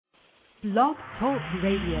Blog Talk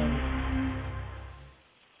Radio.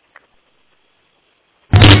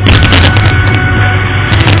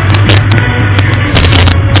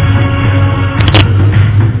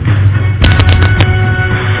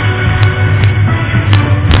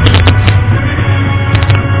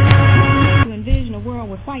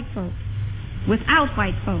 Without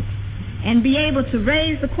white folks, and be able to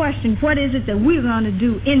raise the question, what is it that we're going to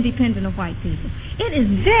do independent of white people? It is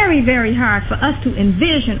very, very hard for us to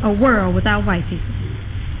envision a world without white people.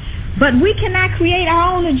 But we cannot create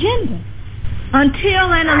our own agenda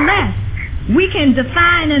until and unless we can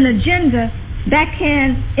define an agenda that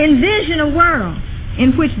can envision a world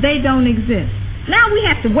in which they don't exist. Now we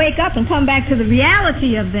have to wake up and come back to the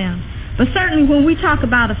reality of them. But certainly when we talk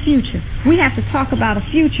about a future, we have to talk about a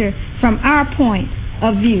future from our point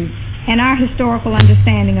of view and our historical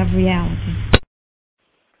understanding of reality.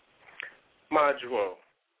 Majuo,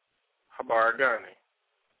 Habaragani,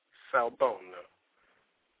 Salbona,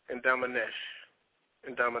 Indamanesh,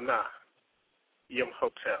 Indamana,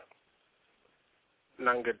 Yimhotep,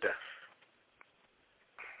 Nangadef.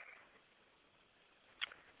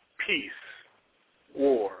 Peace,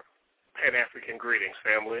 war, Pan-African greetings,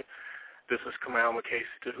 family. This is Kamal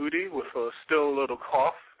Makasi Tahuti with still a little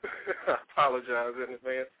cough. I apologize in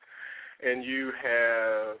advance. And you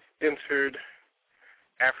have entered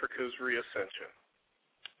Africa's reascension.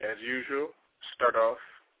 As usual, start off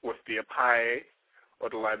with the apaye, or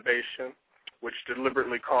the libation, which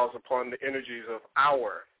deliberately calls upon the energies of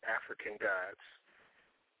our African gods,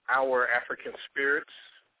 our African spirits,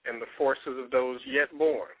 and the forces of those yet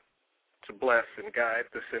born to bless and guide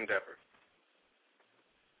this endeavor.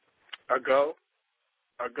 Ago,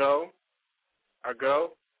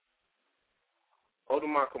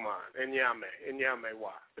 Odumakuman, Enyame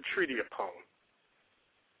wa, the treaty upon.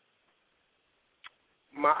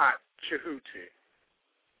 Ma'at Chihuti,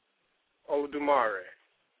 Odumare,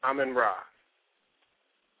 Amen Ra,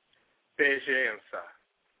 Beje Ensa,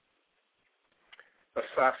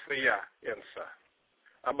 Asasiya Ensa,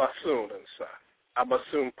 Abasun Ensa,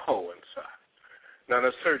 Abasun Po Ensa,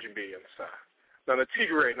 Nana Surgery Ensa. Nana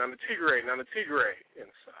Tigre, inside.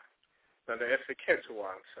 Nana Esekentua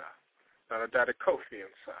inside. Nana Dadakofi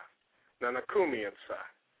inside. Nana Kumi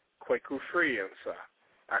inside. Kweku Free inside.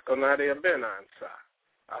 Akonade Abena inside.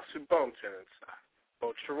 Asubonten inside.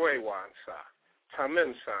 Bocherewa inside.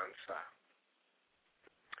 Tamensa inside.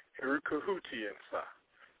 Hirukuhuti inside.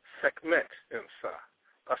 Sekmet inside.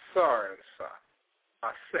 Asar inside.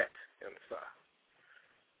 Aset inside.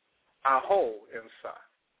 Aho inside.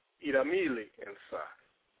 Iramili inside.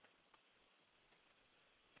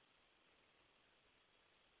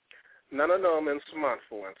 Nananom in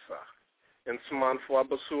Samanfu inside. In Samanfu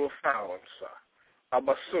Abasul Fowl inside.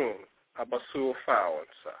 Abasul Fowl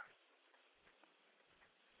inside.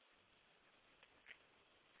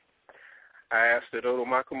 I asked that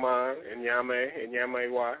Odomakuman and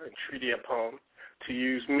Yamewa and Treaty upon to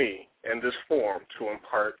use me and this forum to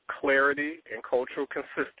impart clarity and cultural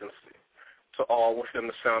consistency to all within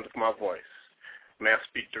the sound of my voice. May I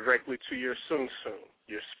speak directly to your Sun,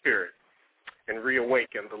 your spirit, and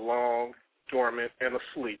reawaken the long, dormant, and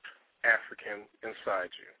asleep African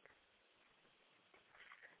inside you.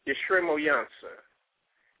 Yeshremo Yansa,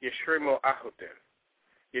 Yeshremo Ahuden,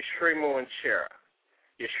 Yeshremo Nchera,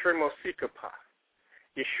 Yeshremo Sikapa,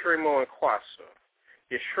 Yeshremo Nkwaso,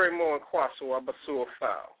 Yeshremo Nkwaso Abasu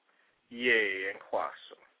Afao, Ye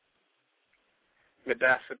Nkwaso.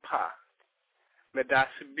 Medasi Pa,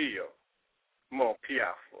 Medasi Bio, Mo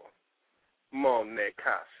Piafo, Mo Ne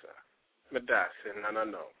Casa, Medasi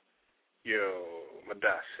Nanano, Yo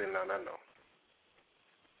Medasi Nanano.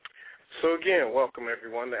 So again, welcome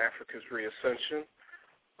everyone to Africa's Reascension.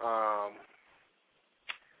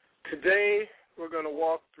 Today we're going to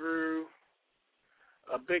walk through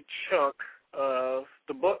a big chunk of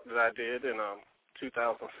the book that I did in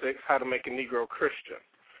 2006, How to Make a Negro Christian.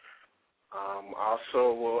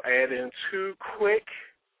 Also, we'll add in two quick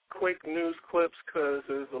news clips because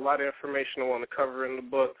there's a lot of information I want to cover in the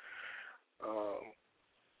book.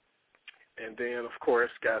 And then, of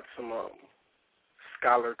course, got some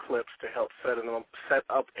scholar clips to help set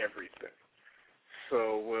up everything.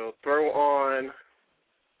 So we'll throw on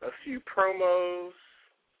a few promos,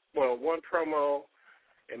 well, one promo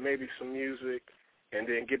and maybe some music, and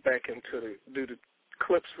then get back into do the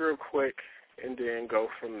clips real quick and then go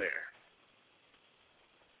from there.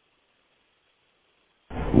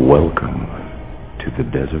 Welcome to the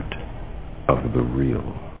desert of the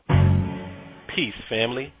real. Peace,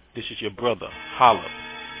 family. This is your brother, Holla,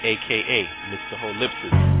 a.k.a. Mr.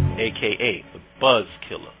 Holipsis, a.k.a. the Buzz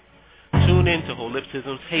Killer. Tune in to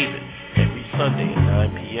Holipsism's Haven every Sunday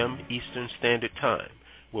at 9 p.m. Eastern Standard Time,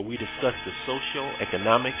 where we discuss the social,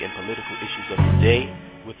 economic, and political issues of the day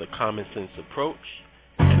with a common-sense approach,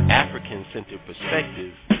 an African-centered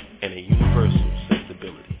perspective, and a universal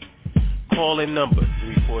sensibility. Call-in number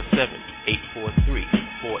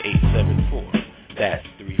 347-843-4874. That's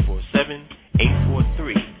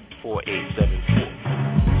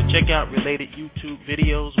 347-843-4874. To check out related YouTube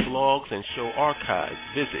videos, blogs, and show archives,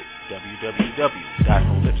 visit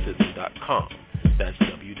www.holipsism.com. That's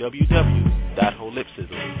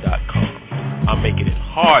www.holipsism.com. I'm making it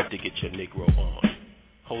hard to get your Negro on.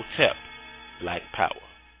 Hotep, Black Power.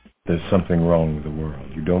 There's something wrong with the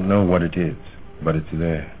world. You don't know what it is, but it's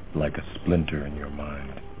there, like a splinter in your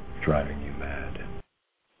mind, driving you mad.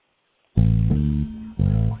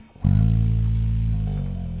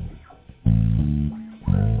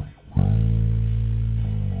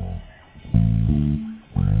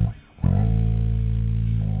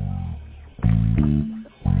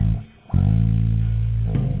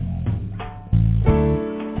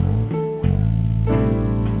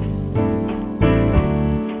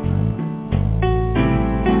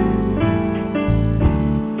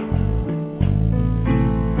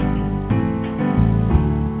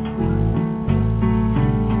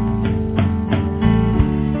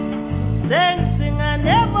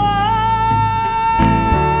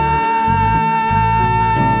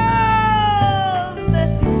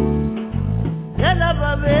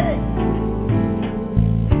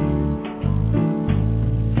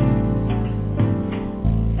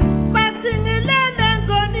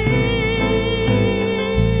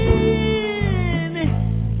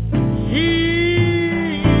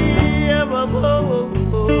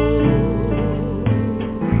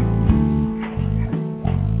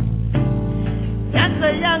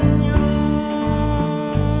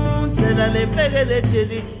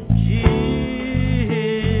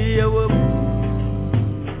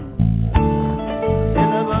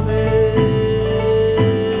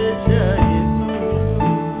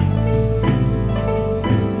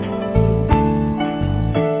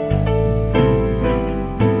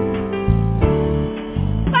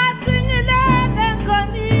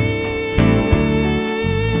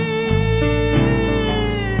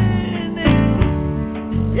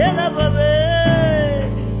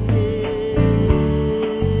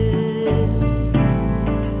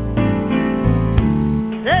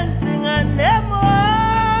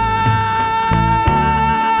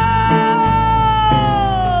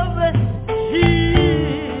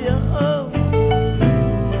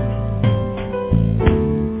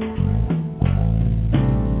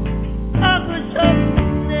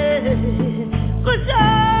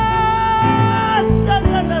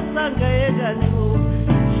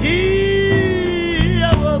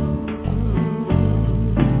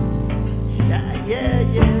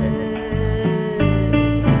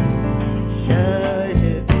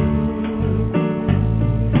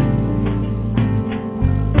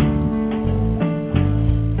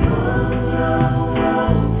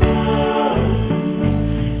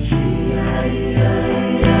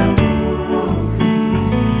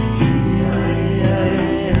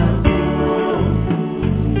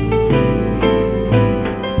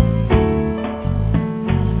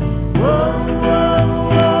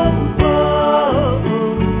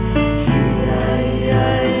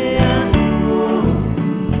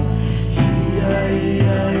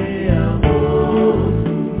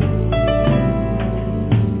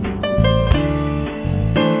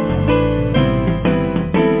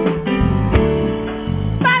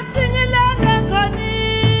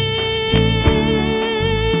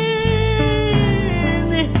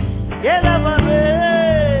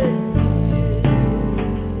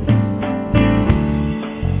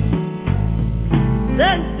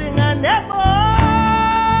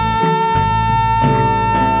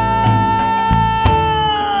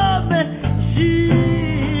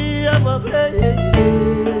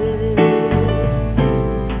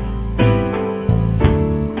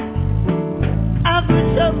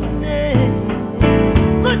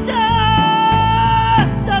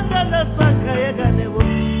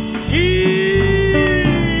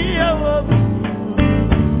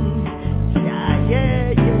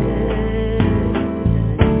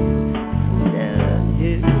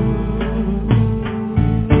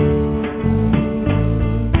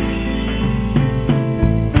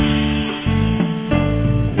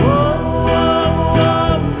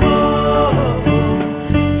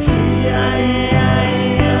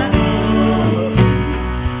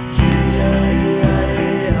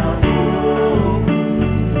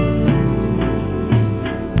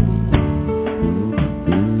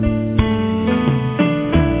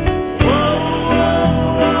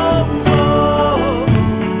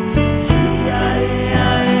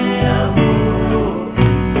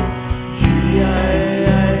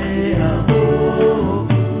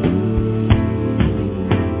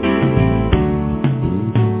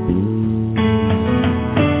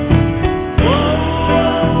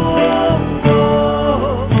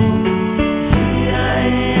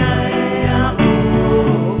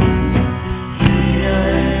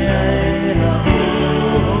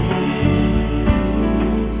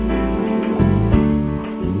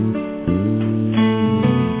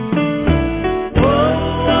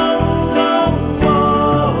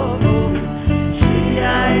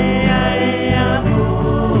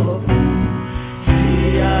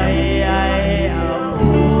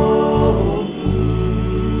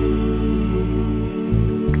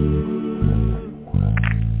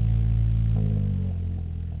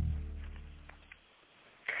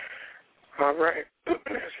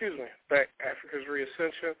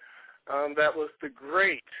 That was the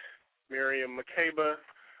great Miriam Makeba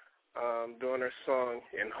doing her song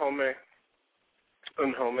Unhome,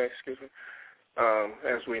 excuse me.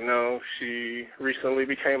 As we know, she recently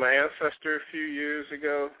became an ancestor a few years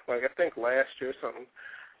ago, like I think last year or something.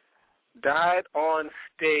 Died on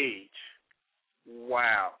stage.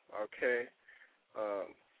 Wow, okay.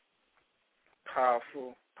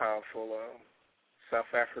 Powerful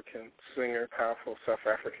South African singer, powerful South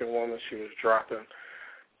African woman. She was dropping.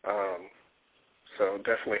 So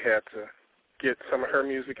definitely had to get some of her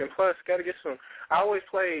music. And plus, got to get some. I always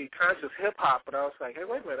play conscious hip-hop, but I was like, hey,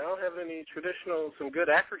 wait a minute, I don't have any some good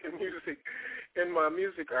African music in my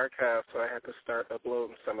music archive, so I had to start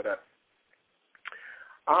uploading some of that.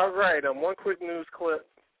 All right, one quick news clip.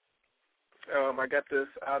 I got this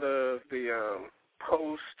out of the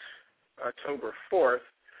Post, October 4th.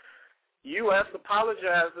 U.S.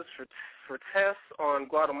 apologizes for tests on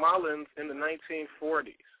Guatemalans in the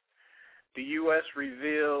 1940s. The U.S.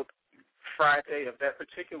 revealed Friday of that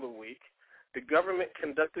particular week the government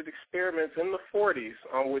conducted experiments in the 40s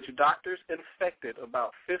on which doctors infected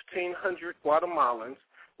about 1,500 Guatemalans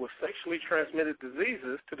with sexually transmitted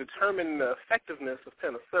diseases to determine the effectiveness of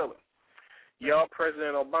penicillin.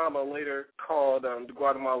 President Obama later called the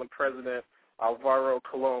Guatemalan president, Alvaro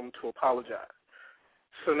Colom, to apologize.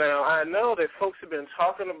 So now I know that folks have been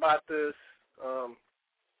talking about this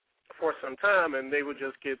for some time, and they would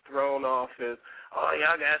just get thrown off as, oh,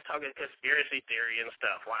 y'all guys talking conspiracy theory and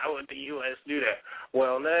stuff. Why would the U.S. do that?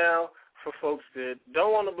 Well, now, for folks that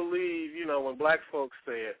don't want to believe, when black folks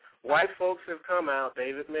say it, white folks have come out.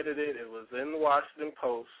 They've admitted it. It was in the Washington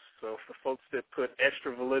Post. So for folks that put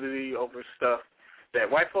extra validity over stuff that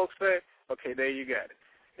white folks say, okay, there you got it.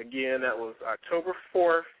 Again, that was October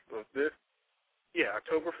 4th of this. Yeah,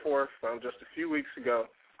 October 4th, just a few weeks ago.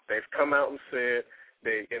 They've come out and said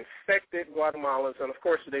they infected Guatemalans, and of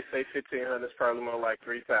course they say 1,500, it's probably more like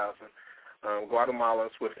 3,000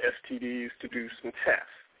 Guatemalans with STDs to do some tests.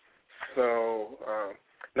 So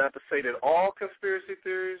not to say that all conspiracy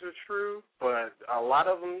theories are true, but a lot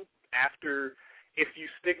of them, if you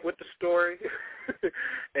stick with the story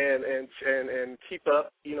and keep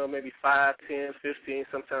up, maybe 5, 10, 15,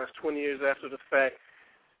 sometimes 20 years after the fact,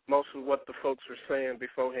 most of what the folks were saying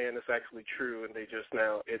beforehand is actually true, and they just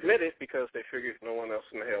now admit it because they figured no one else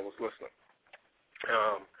in the hell was listening.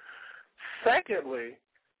 Secondly,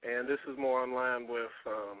 and this is more in line with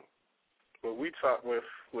what we talked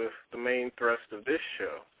with the main thrust of this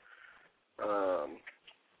show.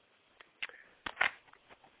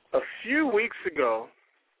 A few weeks ago,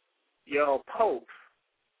 Pope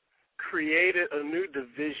created a new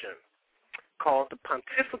division called the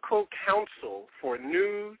Pontifical Council for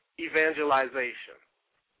New Evangelization.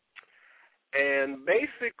 And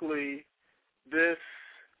basically, this,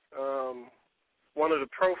 one of the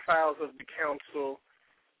profiles of the council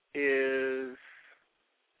is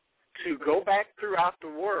to go back throughout the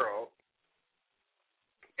world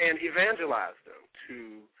and evangelize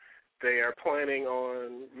them. They are planning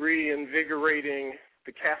on reinvigorating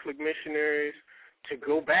the Catholic missionaries to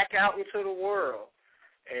go back out into the world.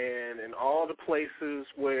 And in all the places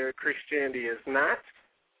where Christianity is not,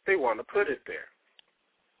 they want to put it there.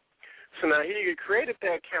 So now he created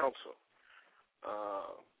that council,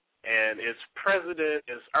 and its president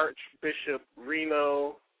is Archbishop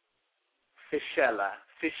Reno Fischella,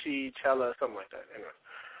 something like that.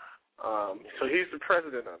 Anyway. So he's the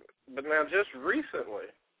president of it. But now just recently,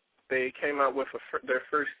 they came out with their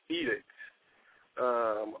first edict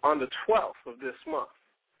on the 12th of this month.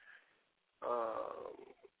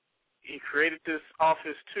 He created this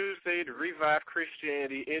office Tuesday to revive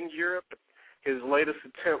Christianity in Europe, his latest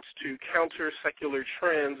attempts to counter secular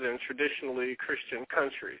trends in traditionally Christian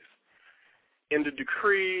countries. In the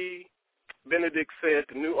decree, Benedict said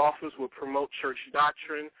the new office would promote church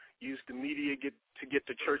doctrine, use the media to get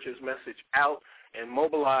the church's message out, and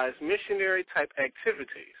mobilize missionary-type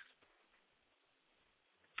activities.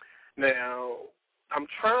 Now, I'm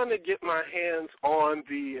trying to get my hands on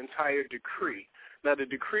the entire decree. Now, the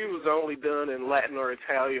decree was only done in Latin or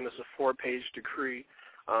Italian. It's a 4-page decree.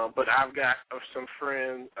 But I've got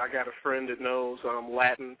I got a friend that knows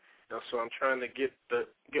Latin, so I'm trying to get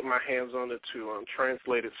my hands on it to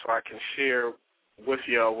translate it so I can share with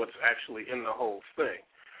y'all what's actually in the whole thing.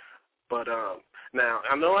 But now,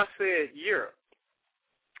 I know I said Europe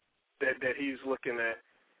that he's looking at.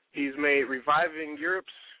 He's made reviving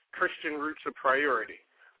Europe's Christian roots a priority.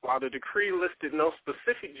 While the decree listed no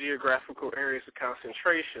specific geographical areas of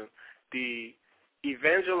concentration, the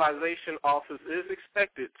Evangelization Office is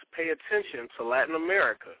expected to pay attention to Latin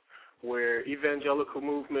America, where evangelical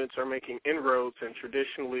movements are making inroads in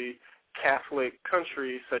traditionally Catholic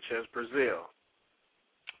countries such as Brazil.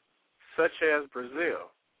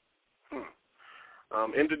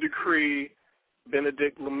 In the decree,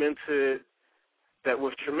 Benedict lamented that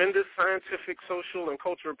with tremendous scientific, social, and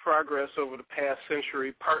cultural progress over the past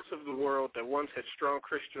century, parts of the world that once had strong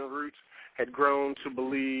Christian roots had grown to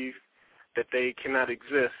believe that they can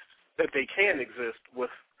exist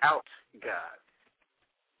without God.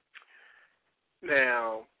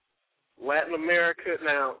 Now, Latin America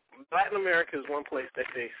is one place that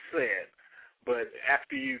they said, but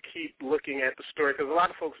after you keep looking at the story, because a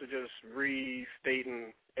lot of folks are just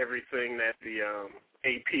restating everything that the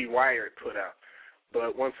AP Wired put out.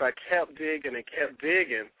 But once I kept digging,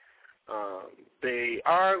 they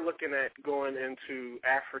are looking at going into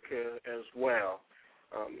Africa as well.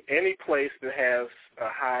 Any place that has a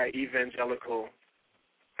high evangelical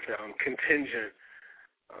contingent,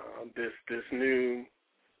 this new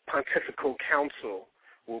pontifical council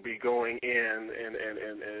will be going in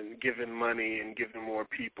and giving money and giving them more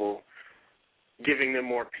people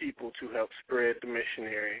to help spread the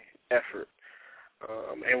missionary effort.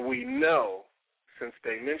 And we know, since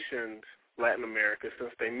they mentioned Latin America,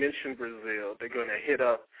 since they mentioned Brazil, they're going to hit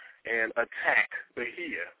up and attack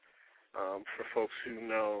Bahia. For folks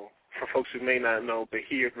who may not know,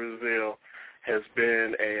 Bahia, Brazil, has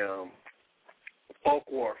been a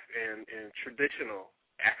bulwark in traditional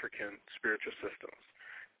African spiritual systems.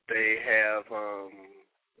 They have,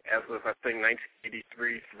 as of I think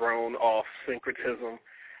 1983, thrown off syncretism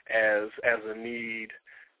as a need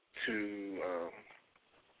to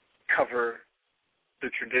cover the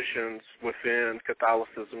traditions within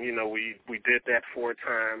Catholicism. You know, we did that for a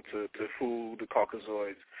time to fool the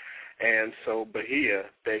Caucasoids. And so Bahia,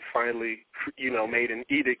 they finally, made an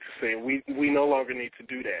edict saying we no longer need to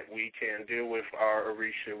do that. We can deal with our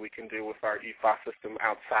Orisha, we can deal with our Ifa system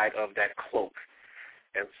outside of that cloak.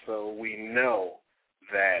 And so we know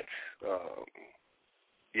that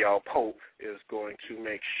y'all Pope is going to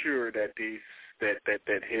make sure that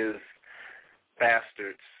that his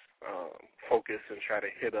bastards focus and try to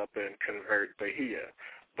hit up and convert Bahia.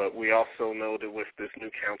 But we also know that with this new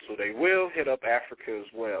council, they will hit up Africa as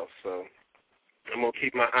well. So I'm going to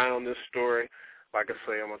keep my eye on this story. Like I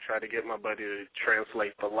say, I'm going to try to get my buddy to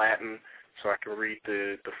translate the Latin so I can read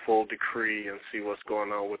the full decree and see what's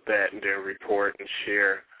going on with that and then report and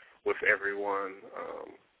share with everyone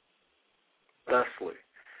thusly.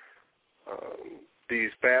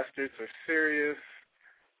 These bastards are serious.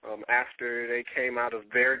 After they came out of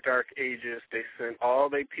their dark ages, they sent all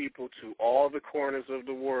their people to all the corners of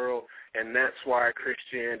the world, and that's why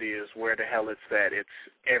Christianity is where the hell it's at. It's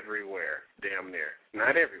everywhere, damn near.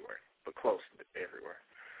 Not everywhere, but close to everywhere.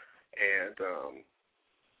 And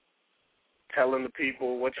telling the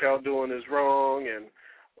people what y'all doing is wrong and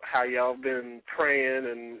how y'all been praying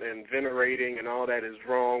and venerating and all that is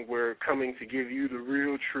wrong. We're coming to give you the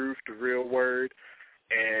real truth, the real word.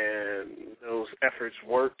 And those efforts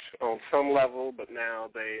worked on some level, but now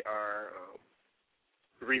they are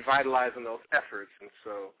revitalizing those efforts. And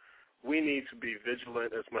so we need to be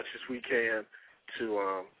vigilant as much as we can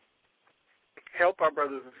to help our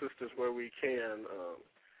brothers and sisters where we can,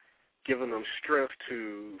 giving them strength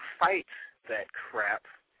to fight that crap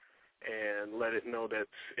and let it know that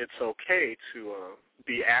it's okay to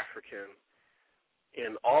be African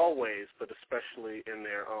in all ways, but especially in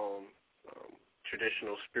their own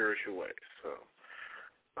traditional spiritual ways. So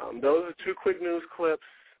those are two quick news clips.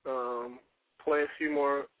 Play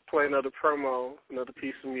another promo, another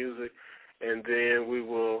piece of music, and then we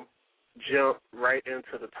will jump right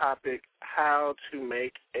into the topic, how to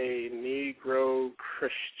make a Negro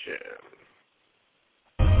Christian.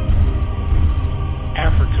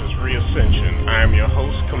 Africa's Reascension. I am your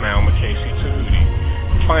host, Kamal Makesi Tahuti.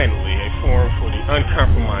 Finally, a forum for the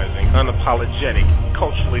uncompromising, unapologetic,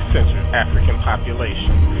 culturally centered African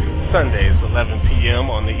population. Sundays, 11 p.m.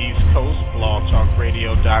 on the East Coast,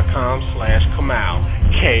 blogtalkradio.com/Kamau,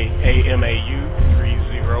 KAMAU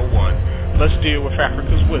 301. Let's deal with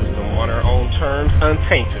Africa's wisdom on our own terms,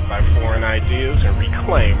 untainted by foreign ideas, and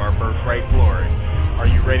reclaim our birthright glory. Are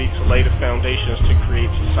you ready to lay the foundations to create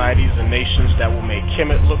societies and nations that will make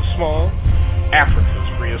Kemet look small? Africa's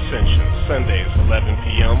Reascension, Sundays, 11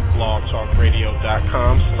 p.m.,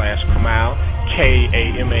 blogtalkradio.com/Kamau,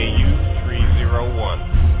 KAMAU 301,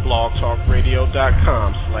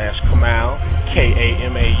 blogtalkradio.com/Kamau,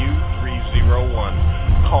 KAMAU 301.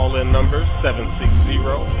 Call-in number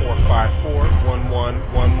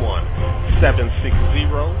 760-454-1111,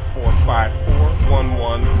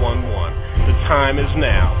 760-454-1111. The time is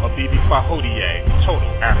now. Abibi Fahodie, Total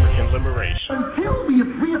African Liberation. Until we have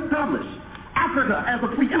reestablished Africa as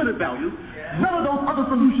a preeminent value, none of those other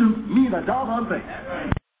solutions mean a doggone thing.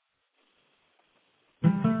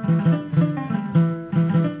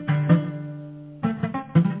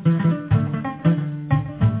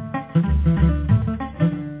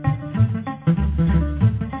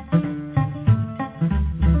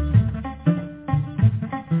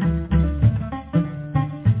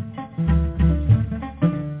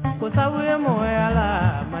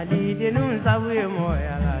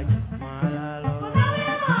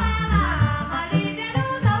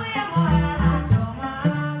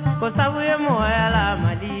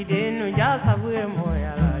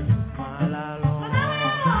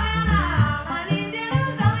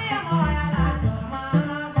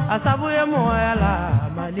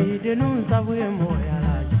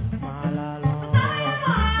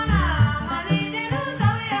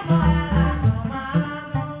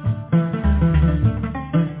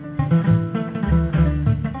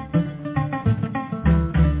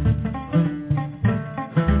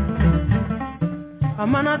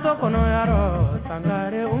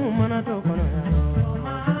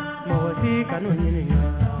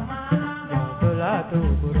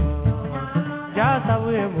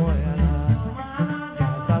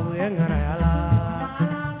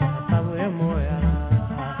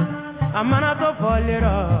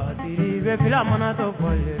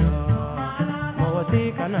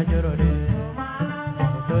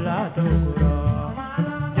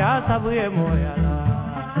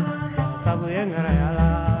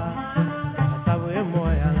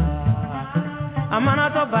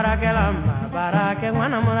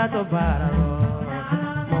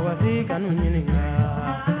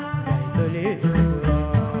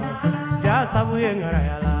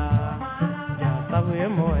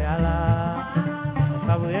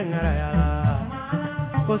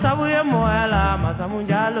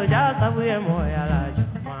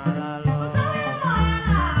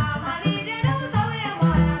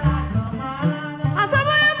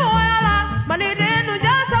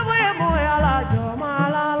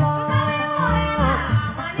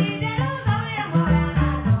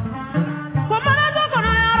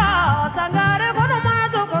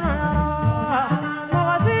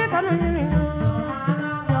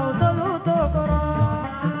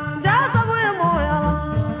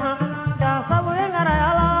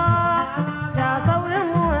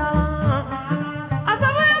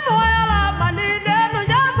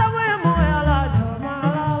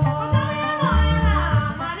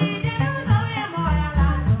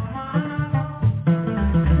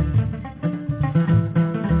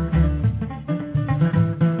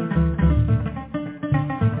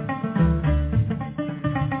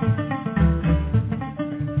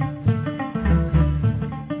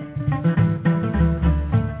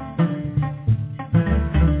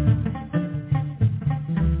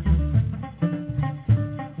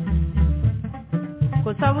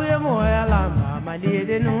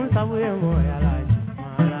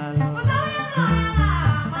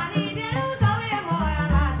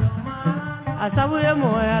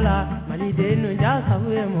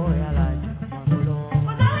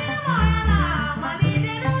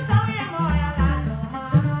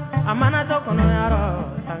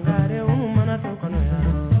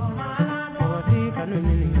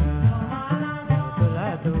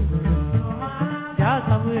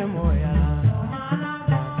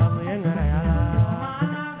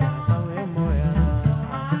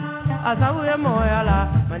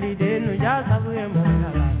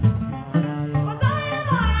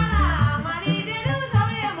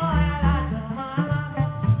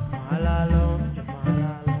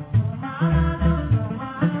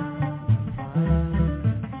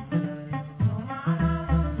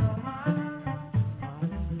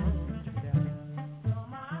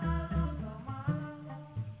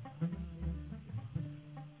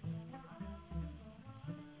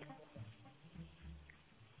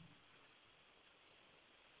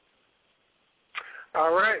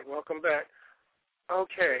 All right, welcome back.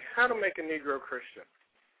 Okay, how to make a Negro Christian.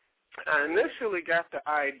 I initially got the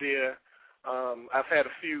idea, I've had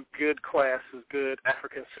a few good classes, good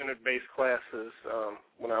African-centered based classes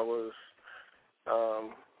when I was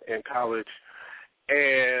in college,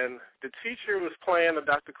 and the teacher was playing a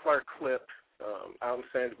Dr. Clark clip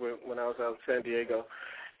when I was out in San Diego.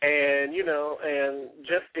 And, and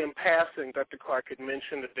just in passing, Dr. Clark had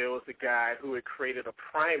mentioned that there was a guy who had created a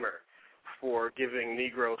primer for giving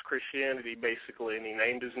Negroes Christianity, basically, and he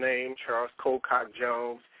named his name, Charles Colcock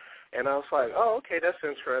Jones. And I was like, oh, okay, that's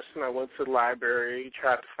interesting. I went to the library,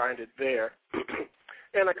 tried to find it there,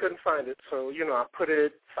 and I couldn't find it. So, I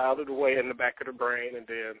filed it away in the back of the brain and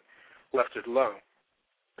then left it alone.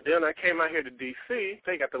 Then I came out here to D.C.,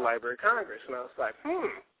 they got the Library of Congress, and I was like,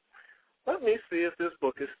 let me see if this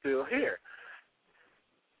book is still here.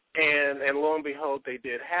 And lo and behold, they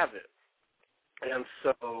did have it. And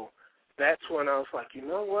so that's when I was like, you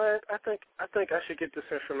know what? I think I should get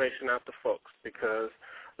this information out to folks, because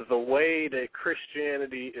the way that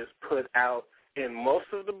Christianity is put out in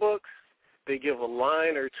most of the books, they give a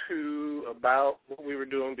line or two about what we were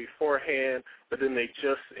doing beforehand, but then they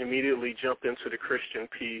just immediately jump into the Christian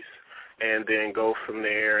piece and then go from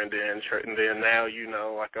there. And then now, you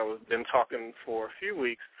know, like I was been talking for a few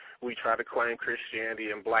weeks, we try to claim Christianity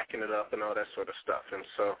and blacken it up and all that sort of stuff. And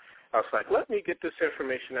so I was like, let me get this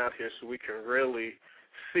information out here so we can really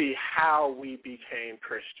see how we became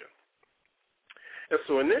Christian. And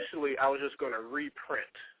so initially I was just going to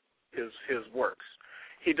reprint his works.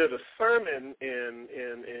 He did a sermon in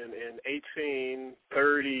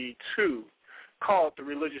 1832 called The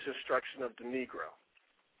Religious Instruction of the Negro.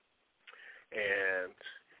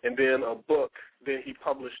 And then then he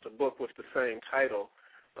published a book with the same title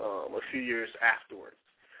a few years afterwards.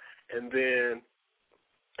 And then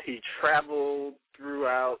he traveled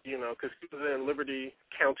throughout, you know, because he was in Liberty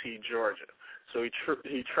County, Georgia. So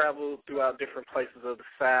he traveled throughout different places of the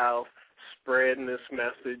South, spreading this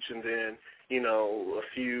message, and then, you know, a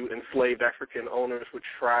few enslaved African owners would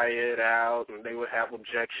try it out, and they would have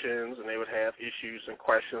objections, and they would have issues and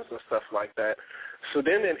questions and stuff like that. So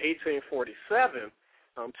then in 1847,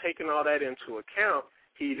 taking all that into account,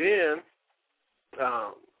 he then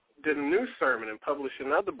did a new sermon and published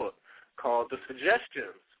another book called The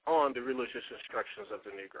Suggestions on the Religious Instructions of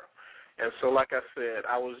the Negro. And so, like I said,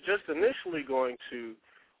 I was just initially going to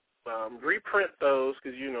reprint those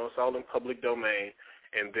because, you know, it's all in public domain,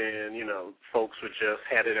 and then, you know, folks would just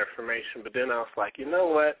have that information. But then I was like, you know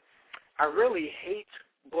what? I really hate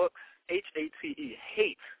books, H-A-T-E,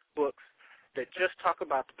 hate books that just talk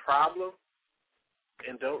about the problem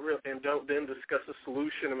and don't then discuss a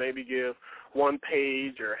solution and maybe give 1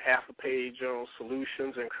 page or half a page on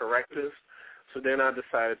solutions and correctives. So then I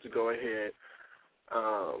decided to go ahead,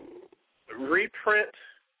 reprint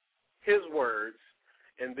his words,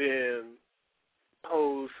 and then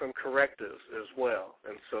pose some correctives as well.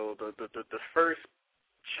 And so the first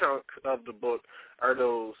chunk of the book are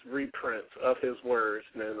those reprints of his words,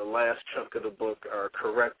 and then the last chunk of the book are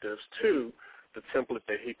correctives to the template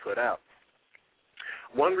that he put out.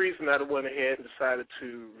 One reason that I went ahead and decided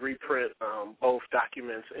to reprint both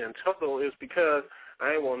documents in total is because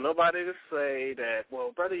I ain't want nobody to say that,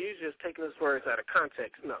 well, brother, you just taking his words out of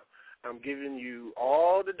context. No, I'm giving you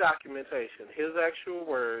all the documentation, his actual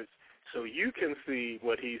words, so you can see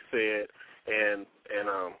what he said and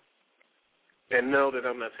know that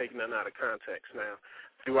I'm not taking that out of context. Now,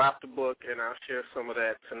 throughout the book, and I'll share some of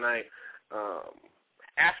that tonight,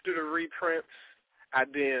 after the reprints, I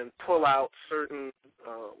then pull out certain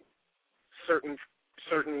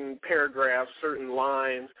paragraphs, certain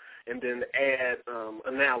lines, and then add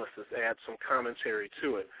analysis, add some commentary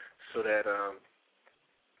to it, so that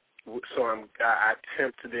I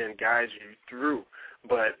attempt to then guide you through.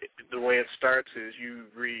 But the way it starts is you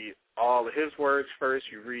read all of his words first,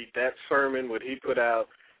 you read that sermon, what he put out,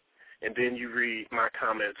 and then you read my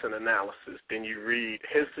comments and analysis. Then you read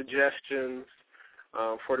his suggestions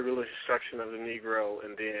for the religious instruction of the Negro,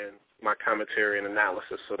 and then my commentary and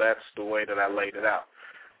analysis. So that's the way that I laid it out.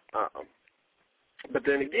 But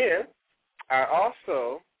then again, I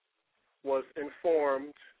also was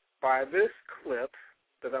informed by this clip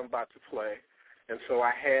that I'm about to play, and so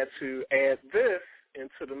I had to add this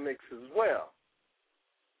into the mix as well.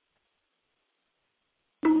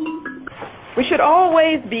 We should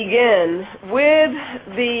always begin with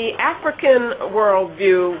the African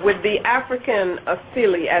worldview, with the African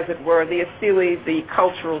asili, as it were, the asili, the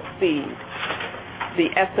cultural seed,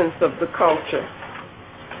 the essence of the culture.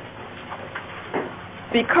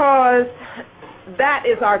 Because that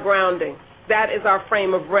is our grounding. That is our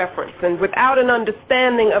frame of reference. And without an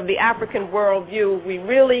understanding of the African worldview, we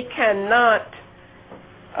really cannot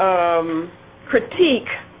critique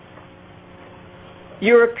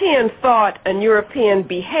European thought and European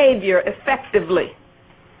behavior effectively.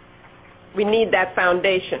 We need that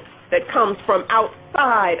foundation that comes from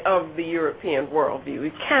outside of the European worldview.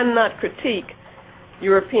 We cannot critique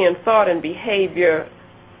European thought and behavior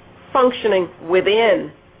functioning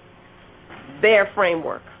within their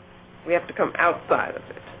framework. We have to come outside of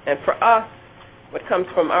it. And for us, what comes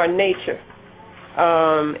from our nature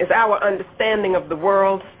is our understanding of the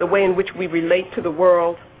world, the way in which we relate to the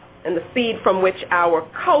world, and the seed from which our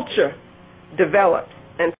culture developed.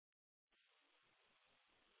 And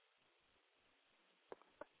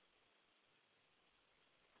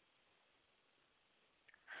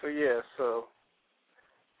So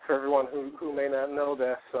for everyone who may not know,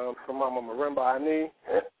 that's from Mama Marimba Ani,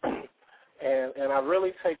 and I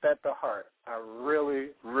really take that to heart. I really,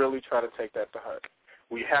 really try to take that to heart.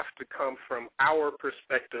 We have to come from our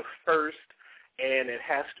perspective first, and it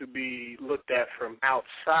has to be looked at from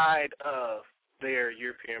outside of their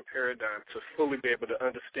European paradigm to fully be able to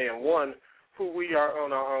understand, one, who we are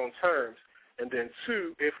on our own terms, and then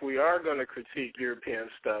two, if we are going to critique European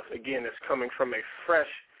stuff, again, it's coming from a fresh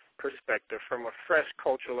perspective, from a fresh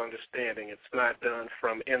cultural understanding. It's not done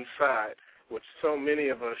from inside, which so many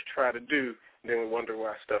of us try to do, and then we wonder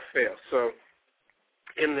why stuff fails. So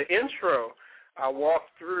in the intro, I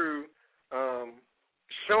walked through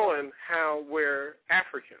showing how we're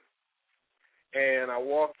African, and I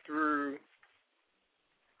walked through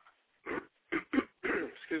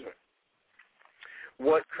excuse me,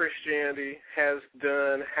 what Christianity has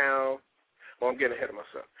done, I'm getting ahead of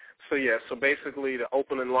myself. So basically the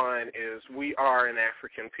opening line is we are an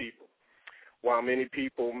African people. While many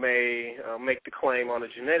people may make the claim on a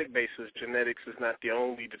genetic basis, genetics is not the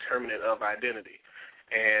only determinant of identity.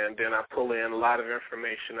 And then I pull in a lot of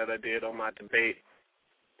information that I did on my debate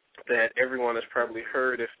that everyone has probably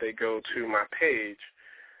heard if they go to my page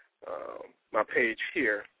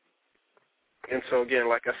here. And so again,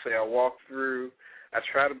 like I say, I walk through, I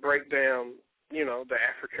try to break down, the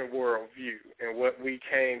African worldview and what we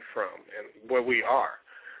came from and where we are,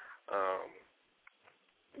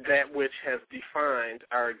 that which has defined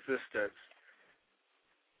our existence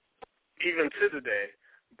even to today,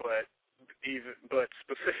 but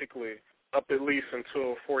specifically up at least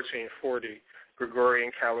until 1440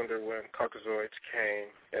 Gregorian calendar, when Caucasoids came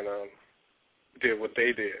and did what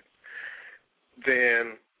they did.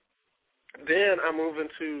 Then I move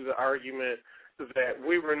into the argument that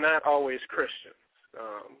we were not always Christians.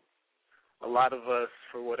 A lot of us,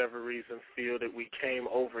 for whatever reason, feel that we came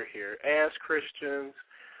over here as Christians,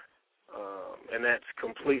 and that's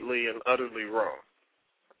completely and utterly wrong.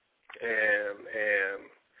 And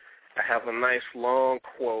I have a nice long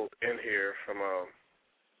quote in here from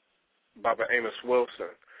Baba Amos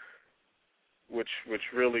Wilson, which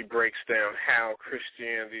really breaks down how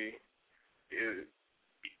Christianity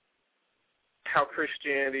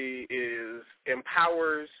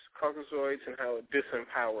empowers Caucasoids and how it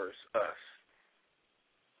disempowers us.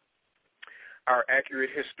 Our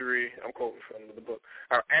accurate history, I'm quoting from the book,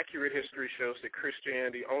 our accurate history shows that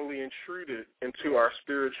Christianity only intruded into our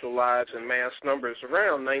spiritual lives in mass numbers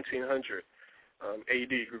around 1900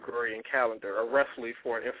 A.D. Gregorian calendar, or roughly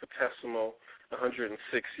for an infinitesimal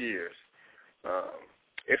 106 years.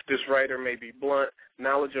 If this writer may be blunt,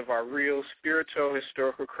 knowledge of our real spiritual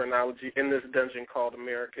historical chronology in this dungeon called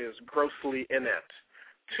America is grossly inept.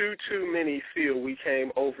 Too many feel we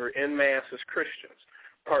came over en masse as Christians,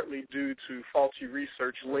 partly due to faulty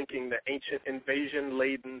research linking the ancient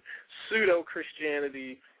invasion-laden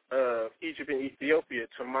pseudo-Christianity of Egypt and Ethiopia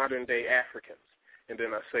to modern-day Africans. And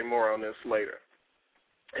then I say more on this later.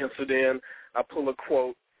 And so then I pull a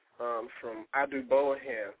quote from Adu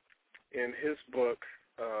Boahan in his book,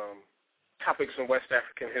 Topics in West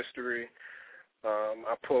African History.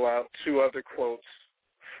 I pull out two other quotes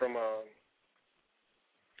from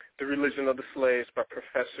The Religion of the Slaves by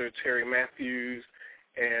Professor Terry Matthews,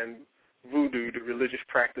 and Voodoo, the Religious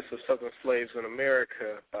Practice of Southern Slaves in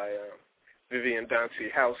America by Vivian Dante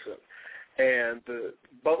Howson. And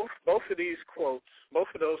both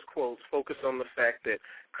of those quotes focus on the fact that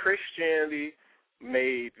Christianity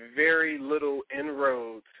made very little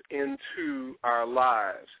inroads into our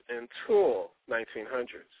lives until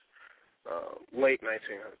 1900s, late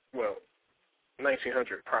 1900s,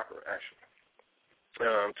 1900 proper, actually.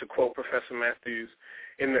 To quote Professor Matthews,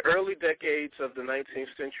 in the early decades of the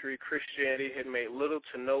 19th century, Christianity had made little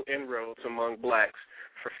to no inroads among blacks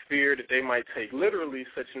for fear that they might take literally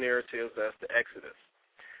such narratives as the Exodus.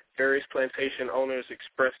 Various plantation owners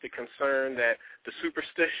expressed a concern that the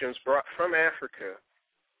superstitions brought from Africa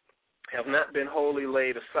have not been wholly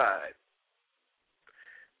laid aside.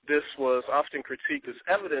 This was often critiqued as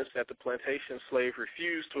evidence that the plantation slave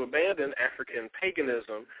refused to abandon African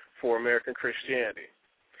paganism for American Christianity.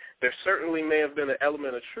 There certainly may have been an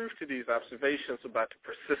element of truth to these observations about the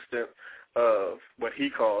persistence of what he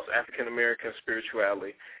calls African-American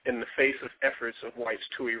spirituality in the face of efforts of whites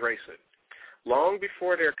to erase it. Long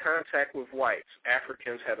before their contact with whites,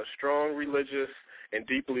 Africans were a strongly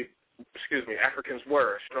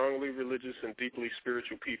religious and deeply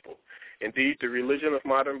spiritual people. Indeed, the religion of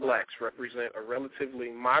modern blacks represent a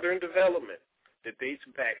relatively modern development that dates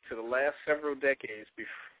back to the last several decades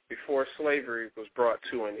before slavery was brought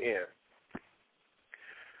to an end.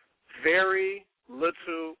 Very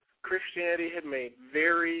little Christianity had made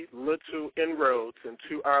very little inroads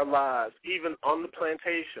into our lives, even on the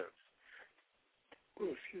plantations,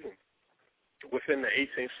 within the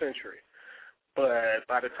 18th century. But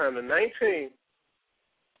by the time in the 19th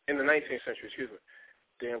century,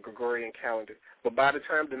 damn Gregorian calendar, but by the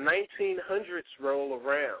time the 1900s roll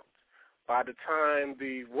around, by the time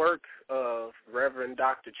the work of Reverend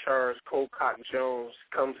Dr. Charles Colcock Jones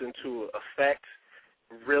comes into effect,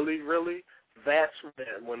 really, that's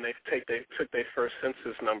when they took their first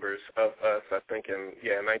census numbers of us, I think in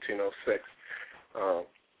 1906.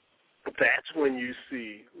 That's when you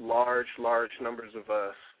see large numbers of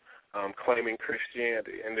us claiming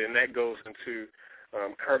Christianity. And then that goes into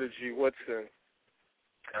Carter G. Woodson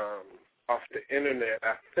off the internet.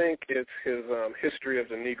 I think it's his History of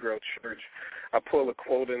the Negro Church. I pull a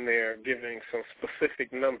quote in there giving some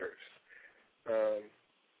specific numbers.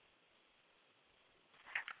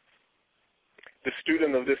 The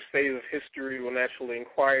student of this phase of history will naturally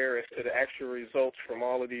inquire as to the actual results from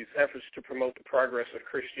all of these efforts to promote the progress of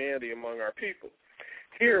Christianity among our people.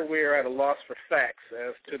 Here we are at a loss for facts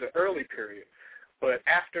as to the early period, but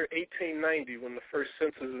after 1890, when the first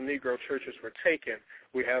census of Negro churches were taken,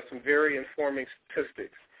 we have some very informing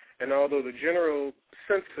statistics. And although the general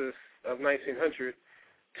census of 1900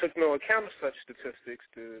 took no account of such statistics,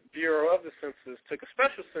 the Bureau of the Census took a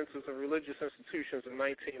special census of religious institutions in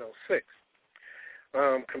 1906.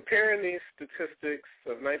 Comparing these statistics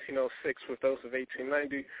of 1906 with those of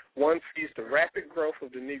 1890, one sees the rapid growth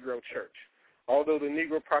of the Negro church. Although the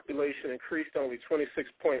Negro population increased only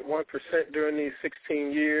 26.1% during these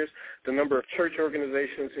 16 years, the number of church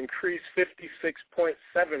organizations increased 56.7%.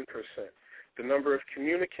 The number of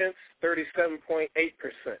communicants, 37.8%.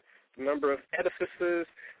 The number of edifices,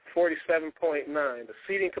 47.9%. The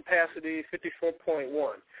seating capacity,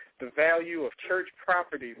 54.1%. The value of church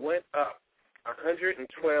property went up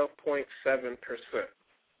 112.7%.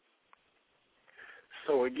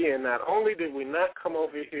 So again, not only did we not come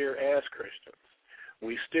over here as Christians,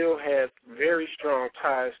 we still had very strong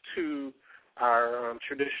ties to our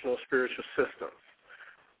traditional spiritual systems.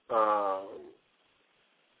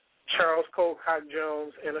 Charles Colcock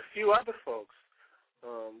Jones and a few other folks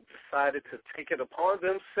decided to take it upon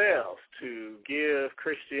themselves to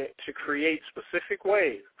create specific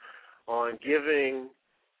ways on giving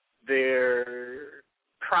their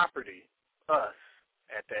property, us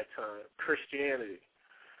at that time, Christianity.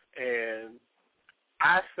 And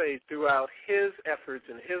I say throughout his efforts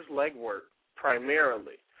and his legwork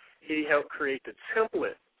primarily, he helped create the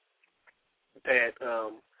template that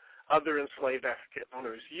other enslaved African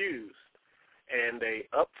owners used. And they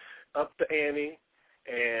upped the ante,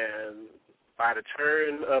 and by the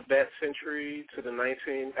turn of that century to the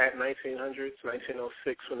 1900s,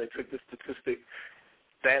 1906, when they took the statistic,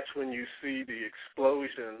 that's when you see the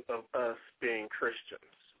explosion of us being Christians.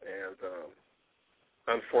 And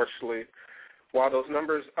unfortunately, while those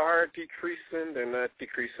numbers are decreasing, they're not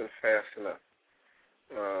decreasing fast enough.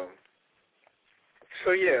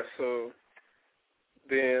 So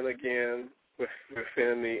then again,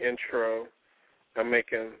 within the intro, I'm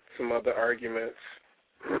making some other arguments.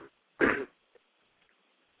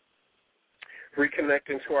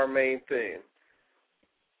 Reconnecting to our main theme.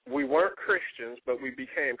 We weren't Christians, but we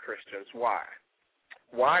became Christians. Why?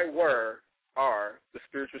 Why are the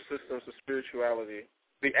spiritual systems of spirituality,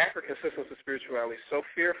 the African systems of spirituality, so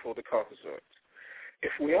fearful to Caucasoids?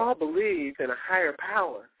 If we all believe in a higher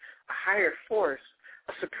power, a higher force,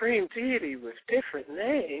 a supreme deity with different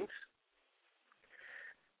names,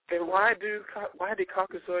 then why do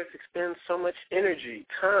Caucasoids expend so much energy,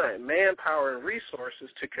 time, manpower, and resources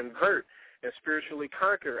to convert and spiritually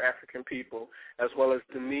conquer African people, as well as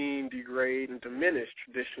demean, degrade, and diminish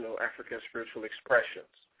traditional African spiritual expressions?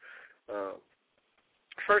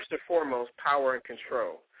 First and foremost, power and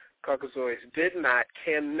control. Caucasoids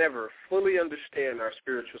can never fully understand our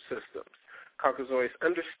spiritual systems. Caucasoids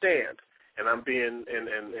understand, and I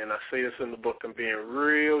say this in the book, I'm being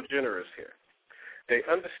real generous here. They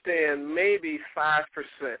understand maybe 5%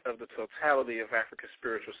 of the totality of Africa's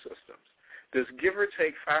spiritual systems. This give or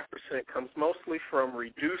take 5% comes mostly from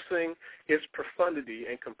reducing its profundity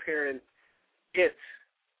and comparing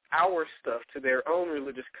our stuff to their own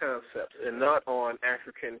religious concepts and not on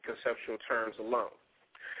African conceptual terms alone.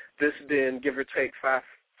 This then, give or take 5%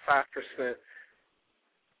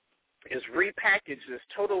 is repackaged as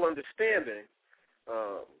total understanding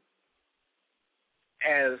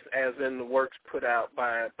as in the works put out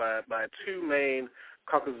by two main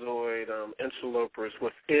Caucasoid interlopers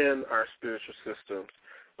within our spiritual systems,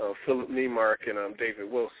 Philip Neimark and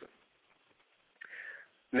David Wilson.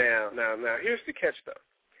 Now, here's the catch, though.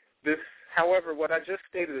 This, however, what I just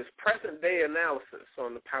stated is present-day analysis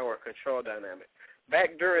on the power and control dynamic.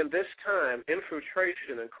 Back during this time,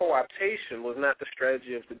 infiltration and co-optation was not the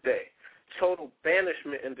strategy of the day. Total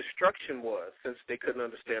banishment and destruction was, since they couldn't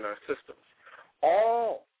understand our systems.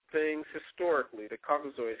 All things historically the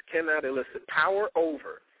Caucasoids cannot elicit power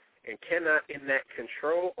over and cannot enact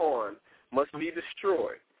control on must be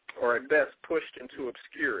destroyed or at best pushed into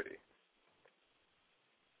obscurity.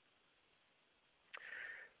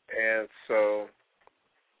 And so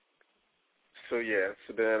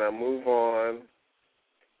then I move on,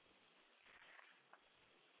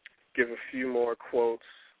 give a few more quotes,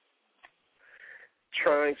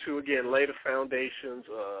 trying to, again, lay the foundations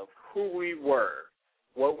of who we were,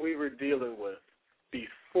 what we were dealing with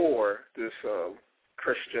before this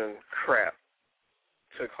Christian crap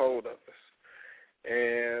took hold of us.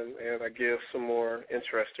 And I give some more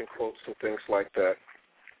interesting quotes and things like that.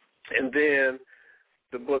 And then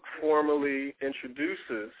the book formally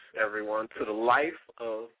introduces everyone to the life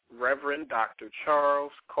of Reverend Dr.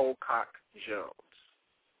 Charles Colcock Jones.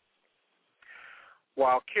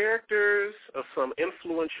 While characters of some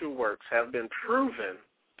influential works have been proven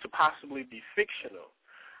to possibly be fictional,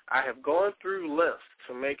 I have gone through lengths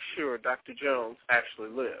to make sure Dr. Jones actually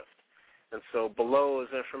lived. And so below is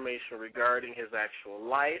information regarding his actual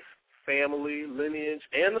life, family, lineage,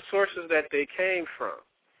 and the sources that they came from.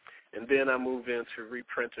 And then I move into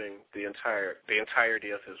reprinting the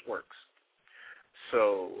entirety of his works.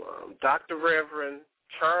 So Dr. Reverend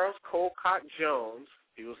Charles Colcock Jones,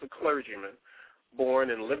 he was a clergyman, born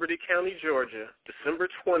in Liberty County, Georgia, December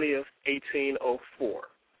 20th, 1804.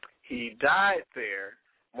 He died there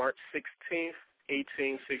March 16th,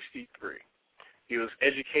 1863. He was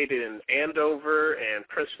educated in Andover and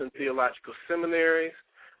Princeton Theological Seminaries,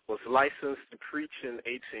 was licensed to preach in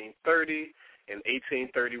 1830. In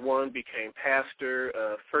 1831, became pastor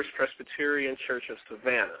of First Presbyterian Church of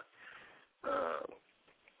Savannah.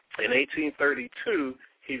 In 1832,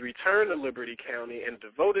 he returned to Liberty County and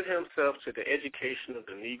devoted himself to the education of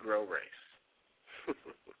the Negro race.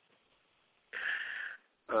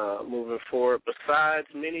 Moving forward, besides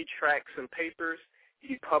many tracts and papers,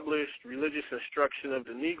 he published Religious Instruction of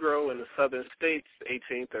the Negro in the Southern States,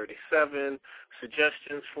 1837,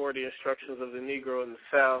 Suggestions for the Instructions of the Negro in the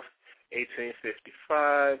South,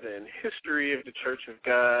 1855, and History of the Church of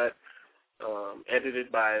God,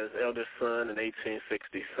 edited by his eldest son in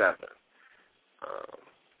 1867.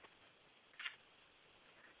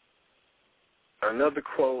 Another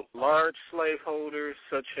quote, large slaveholders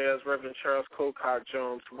such as Reverend Charles Colcock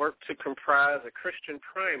Jones worked to comprise a Christian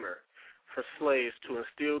primer for slaves to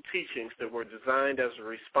instill teachings that were designed as a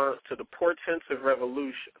response to the portents of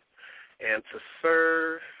revolution and to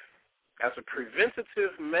serve as a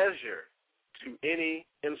preventative measure to any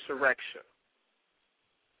insurrection.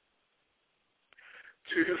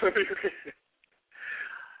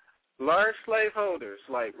 Large slaveholders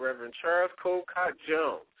like Reverend Charles Colcock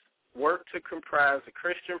Jones worked to comprise a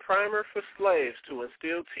Christian primer for slaves to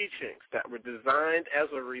instill teachings that were designed as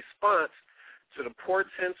a response to the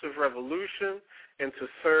portents of revolution and to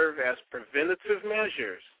serve as preventative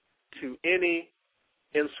measures to any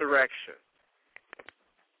insurrection.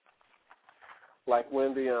 Like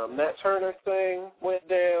when the Nat Turner thing went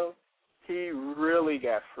down, he really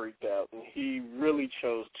got freaked out, and he really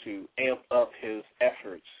chose to amp up his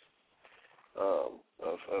efforts of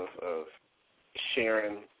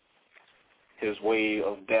sharing his way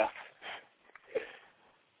of death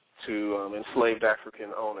to enslaved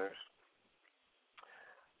African owners.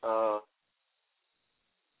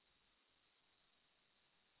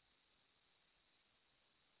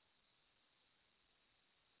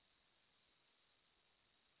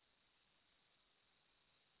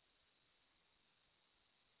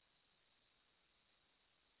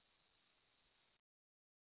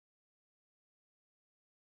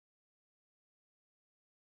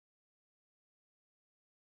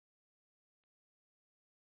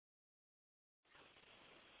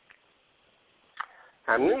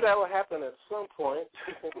 I knew that would happen at some point.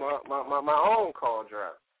 my own call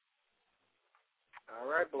dropped. All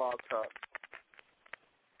right, Blog Talk.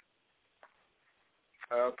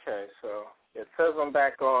 Okay, so it says I'm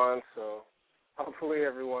back on, so hopefully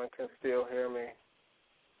everyone can still hear me.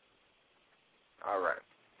 All right.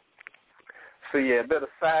 So, yeah, a bit of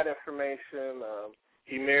side information.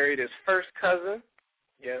 He married his first cousin.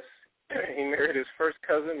 Yes, he married his first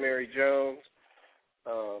cousin, Mary Jones.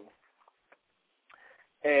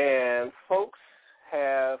 And folks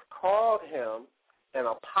have called him an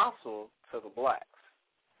apostle to the blacks.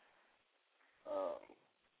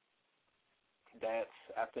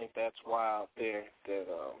 I think that's wild there that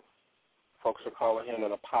folks are calling him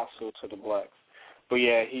an apostle to the blacks. But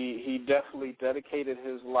yeah, he definitely dedicated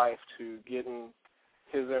his life to getting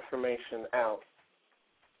his information out.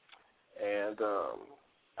 And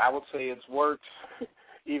I would say it's worked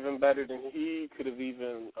even better than he could have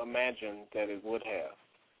even imagined that it would have.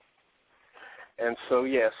 And so,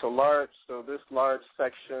 yeah, so this large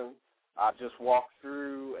section, I just walk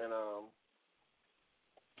through and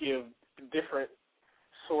give different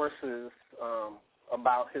sources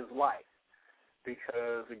about his life.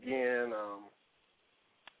 Because, again,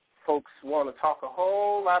 folks want to talk a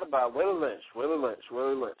whole lot about Willie Lynch.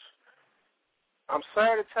 I'm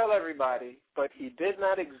sorry to tell everybody, but he did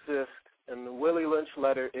not exist, and the Willie Lynch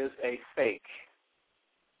letter is a fake.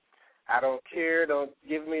 I don't care. Don't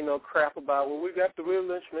give me no crap about, well, we got the Willie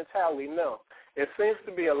Lynch mentality. No. It seems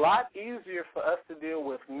to be a lot easier for us to deal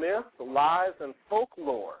with myth, lies, and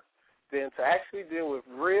folklore than to actually deal with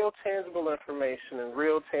real tangible information and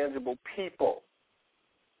real tangible people.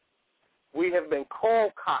 We have been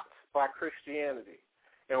cold-cocked by Christianity.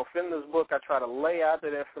 And within this book, I try to lay out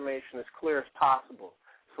that information as clear as possible.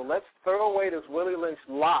 So let's throw away this Willie Lynch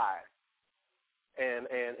lie and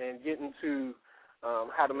get into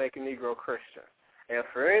how to make a Negro Christian. And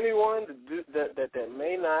for anyone that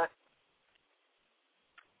may not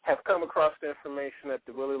have come across the information that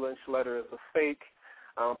the Willie Lynch letter is a fake,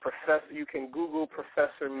 Professor, you can Google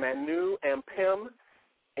Professor Manu Ampim,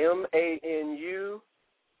 M-A-N-U,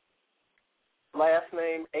 last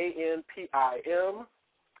name A-N-P-I-M,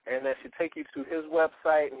 and that should take you to his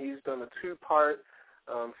website, and he's done a two-part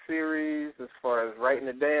series as far as writing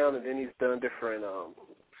it down, and then he's done different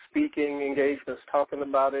speaking engagements talking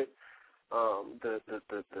about it.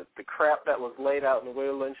 The crap that was laid out in the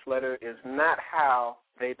Willie Lynch letter is not how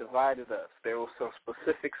they divided us. There was some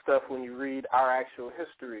specific stuff when you read our actual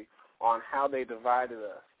history on how they divided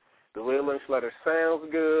us. The Willie Lynch letter sounds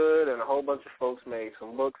good, and a whole bunch of folks made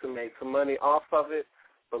some books and made some money off of it.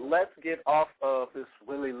 But let's get off of this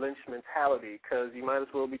Willie Lynch mentality, because you might as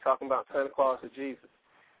well be talking about Santa Claus or Jesus.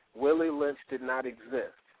 Willie Lynch did not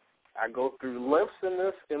exist. I go through lengths in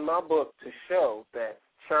this in my book to show that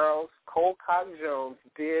Charles Colcock Jones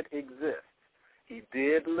did exist. He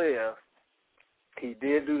did live. He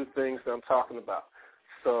did do the things that I'm talking about.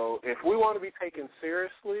 So if we want to be taken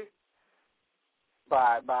seriously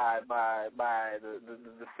by the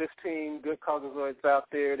 15 good causasoids out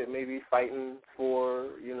there that may be fighting for,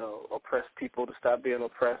 oppressed people to stop being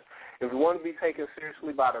oppressed, if we want to be taken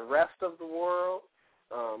seriously by the rest of the world,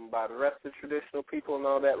 by the rest of the traditional people and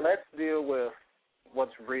all that, let's deal with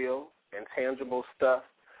what's real and tangible stuff,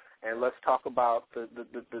 and let's talk about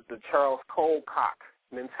the Charles Colcock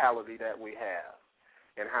mentality that we have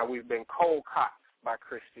and how we've been cold-cocked by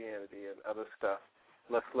Christianity and other stuff.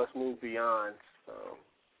 Let's move beyond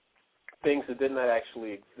things that did not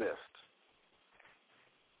actually exist.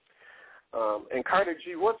 And Carter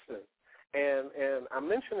G. Woodson, and I'm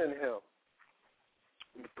mentioning him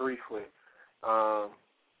briefly.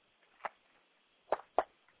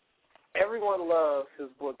 Everyone loves his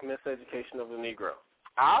book, Miseducation of the Negro.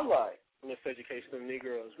 I like Miseducation of the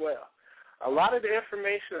Negro as well. A lot of the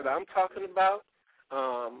information that I'm talking about,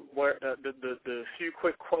 where the few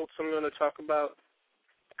quick quotes I'm going to talk about,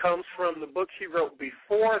 comes from the book he wrote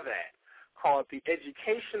before that called The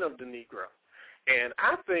Education of the Negro. And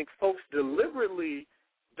I think folks deliberately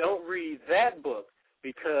don't read that book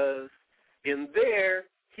because in there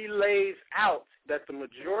he lays out that the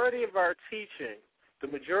majority of our teaching, the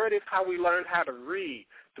majority of how we learned how to read,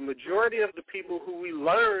 the majority of the people who we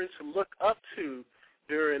learned to look up to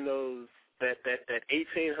during that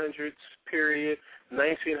 1800s period,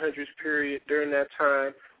 1900s period, during that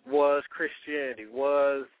time, was Christianity,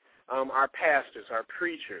 was our pastors, our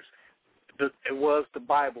preachers. It was the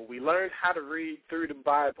Bible. We learned how to read through the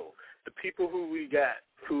Bible. The people who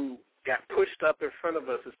got pushed up in front of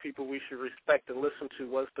us as people we should respect and listen to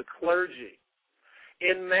was the clergy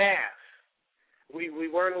in mass. We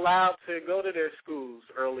weren't allowed to go to their schools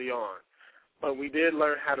early on, but we did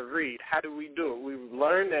learn how to read. How do we do it? We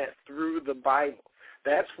learned that through the Bible.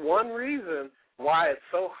 That's one reason why it's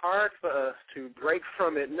so hard for us to break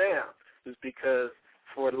from it now, is because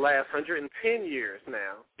for the last 110 years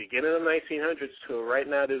now, beginning of the 1900s to right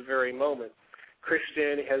now, this very moment,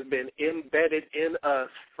 Christianity has been embedded in us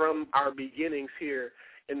from our beginnings here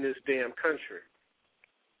in this damn country.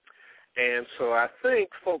 And so I think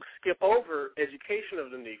folks skip over Education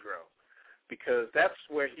of the Negro because that's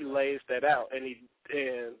where he lays that out. And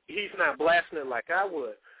he's not blasting it like I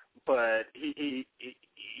would, but he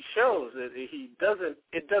shows that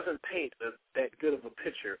it doesn't paint that good of a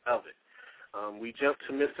picture of it. We jump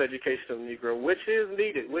to Miseducation of the Negro, which is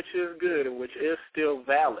needed, which is good, and which is still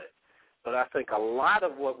valid. But I think a lot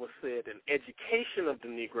of what was said in Education of the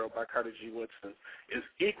Negro by Carter G. Woodson is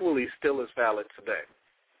equally still as valid today.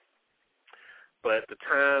 But the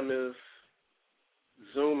time is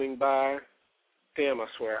zooming by. Damn, I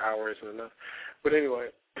swear an hour isn't enough. But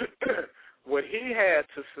anyway, what he had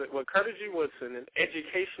to say, what Carter G. Woodson in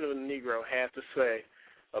Education of the Negro had to say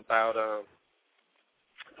about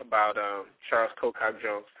Charles Colcock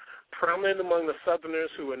Jones, prominent among the Southerners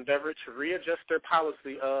who endeavored to readjust their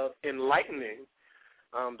policy of enlightening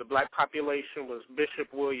the black population was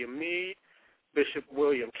Bishop William Meade, Bishop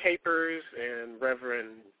William Capers, and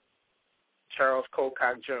Reverend Charles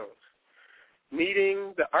Colcock Jones.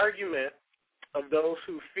 Meeting the argument of those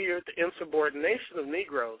who feared the insubordination of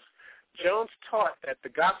Negroes, Jones taught that the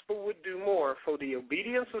gospel would do more for the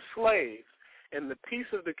obedience of slaves and the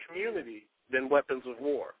peace of the community than weapons of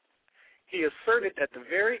war. He asserted that the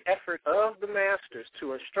very effort of the masters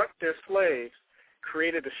to instruct their slaves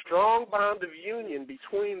created a strong bond of union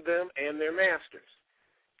between them and their masters.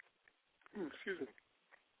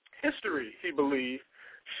 History, he believed,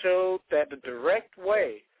 showed that the direct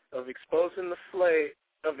way of exposing the slaves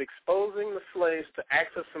to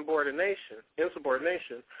acts of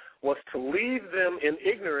insubordination was to leave them in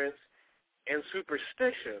ignorance and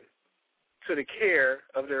superstition to the care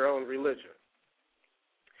of their own religion.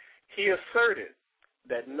 He asserted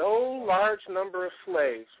that no large number of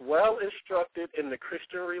slaves well instructed in the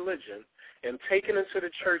Christian religion and taken into the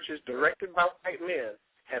churches directed by white men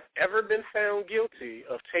have ever been found guilty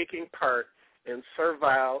of taking part in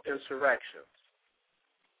servile insurrections.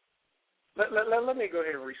 Let me go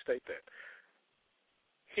ahead and restate that.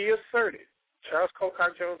 He asserted, Charles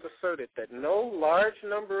Colcock Jones asserted, that no large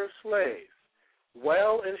number of slaves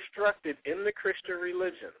well instructed in the Christian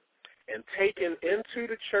religion and taken into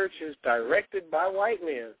the churches directed by white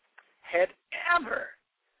men had ever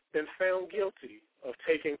been found guilty of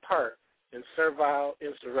taking part in servile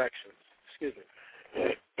insurrections. Excuse me.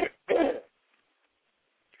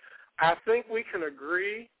 I think we can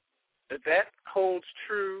agree that holds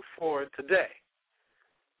true for today.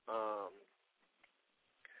 I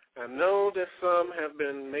know that some have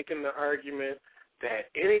been making the argument that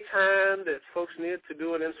any time that folks needed to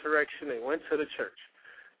do an insurrection, they went to the church.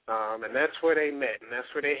 And that's where they met, and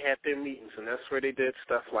that's where they had their meetings, and that's where they did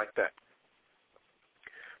stuff like that.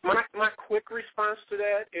 My quick response to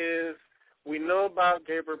that is we know about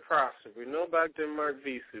Gabriel Prosser. We know about Denmark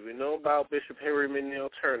Vesey. We know about Bishop Henry McNeil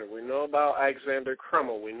Turner. We know about Alexander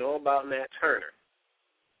Crummell. We know about Nat Turner.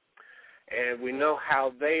 And we know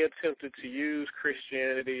how they attempted to use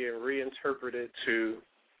Christianity and reinterpret it to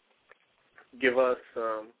give us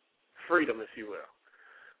freedom, if you will.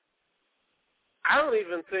 I don't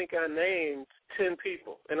even think I named 10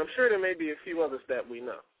 people, and I'm sure there may be a few others that we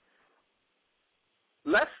know.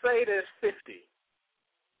 Let's say there's 50.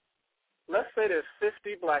 Let's say there's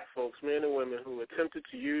 50 black folks, men and women, who attempted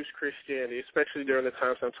to use Christianity, especially during the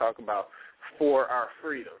times I'm talking about, for our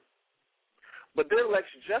freedom. But then let's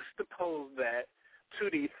juxtapose that to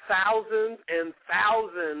the thousands and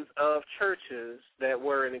thousands of churches that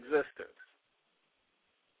were in existence.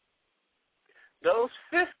 Those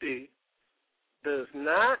 50 does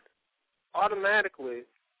not automatically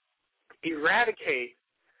eradicate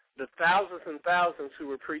the thousands and thousands who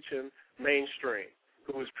were preaching mainstream,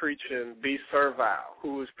 who was preaching be servile,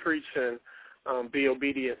 who was preaching be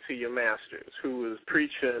obedient to your masters, who was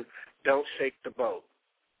preaching don't shake the boat.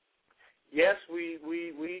 Yes, we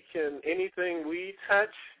can, anything we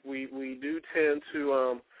touch, we do tend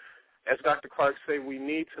to, as Dr. Clark say, we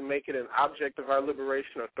need to make it an object of our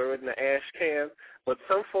liberation or throw it in the ash can. But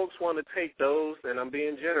some folks want to take those, and I'm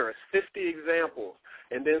being generous, 50 examples,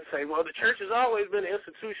 and then say, well, the church has always been an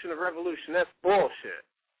institution of revolution. That's bullshit.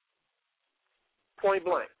 Point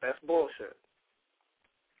blank, that's bullshit.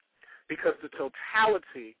 Because the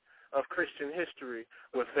totality of Christian history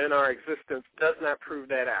within our existence does not prove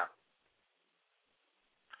that out.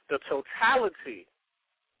 The totality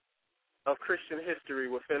of Christian history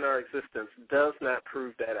within our existence does not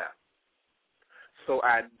prove that out. So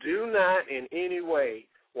I do not in any way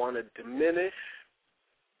want to diminish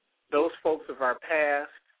those folks of our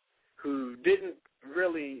past who didn't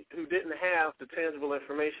have the tangible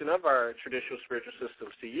information of our traditional spiritual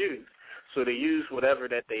systems to use. So they used whatever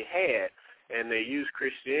that they had, and they used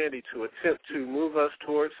Christianity to attempt to move us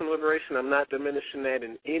towards some liberation. I'm not diminishing that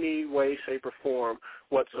in any way, shape, or form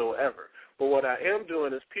whatsoever. But what I am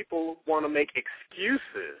doing is people want to make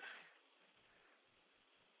excuses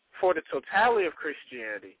for the totality of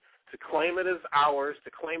Christianity, to claim it as ours,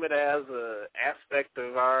 to claim it as an aspect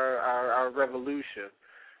of our revolution,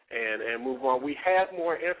 and move on. We have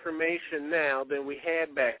more information now than we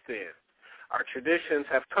had back then. Our traditions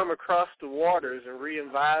have come across the waters and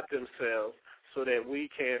re-imbibed themselves so that we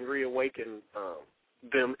can reawaken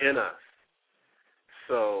them in us.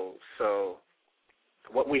 So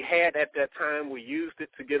what we had at that time, we used it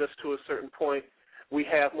to get us to a certain point. We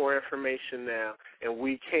have more information now, and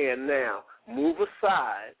we can now move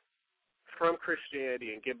aside from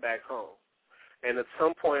Christianity and get back home. And at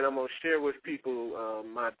some point, I'm going to share with people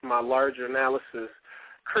my larger analysis.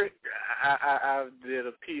 I did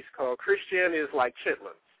a piece called Christianity is like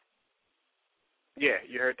chitlins. Yeah,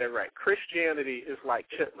 you heard that right. Christianity is like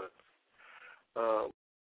chitlins.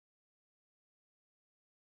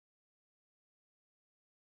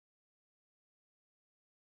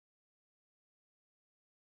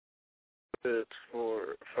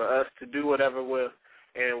 For us to do whatever with,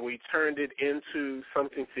 and we turned it into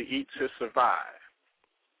something to eat to survive.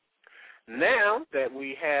 Now that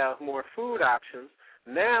we have more food options,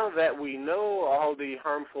 now that we know all the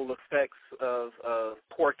harmful effects of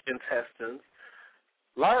pork intestines,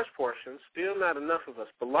 large portions, still not enough of us,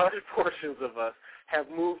 but large portions of us have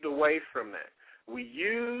moved away from that. We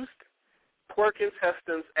used pork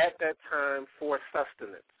intestines at that time for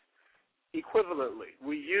sustenance. Equivalently,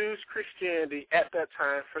 we used Christianity at that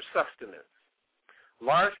time for sustenance.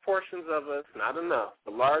 Large portions of us, not enough,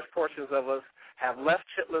 but large portions of us have left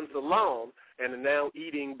chitlins alone and are now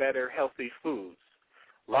eating better, healthy foods.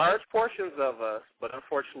 Large portions of us, but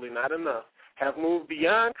unfortunately not enough, have moved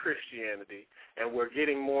beyond Christianity, and we're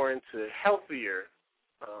getting more into healthier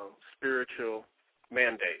spiritual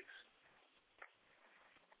mandates.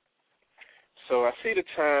 So I see the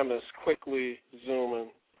time is quickly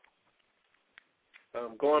zooming.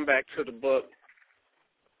 Going back to the book,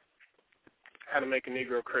 How to Make a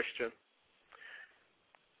Negro Christian.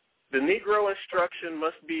 The Negro instruction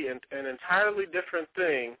must be an entirely different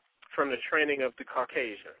thing from the training of the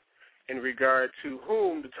Caucasian, in regard to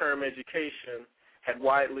whom the term education had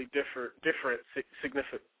widely different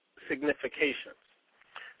significations.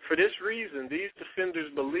 For this reason, these defenders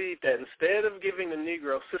believe that instead of giving the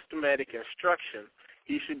Negro systematic instruction,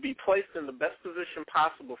 he should be placed in the best position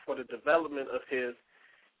possible for the development of his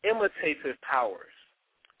imitative powers,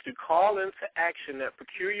 to call into action that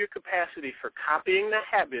peculiar capacity for copying the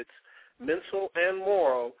habits, mental and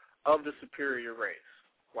moral, of the superior race,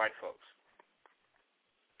 white folks.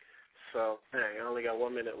 So, I only got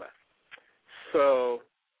 1 minute left. So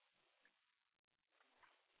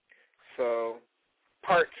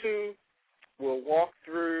part 2, we'll walk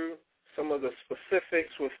through some of the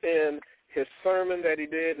specifics within his sermon that he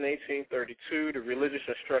did in 1832, the religious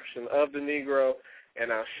instruction of the Negro, and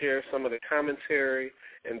I'll share some of the commentary,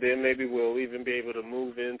 and then maybe we'll even be able to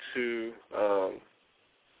move into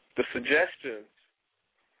the suggestions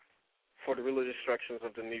for the religious instructions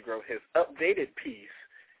of the Negro, his updated piece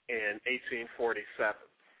in 1847.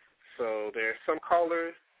 So there's some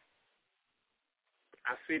callers.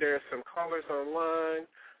 I see there are some callers online.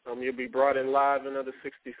 You'll be brought in live in another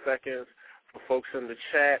 60 seconds. For folks in the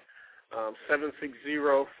chat,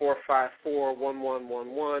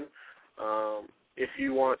 760-454-1111. If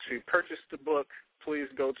you want to purchase the book, please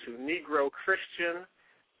go to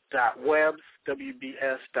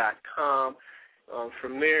negrochristien.webs.com.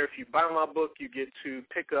 From there, if you buy my book, you get to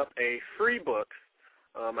pick up a free book.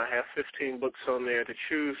 I have 15 books on there to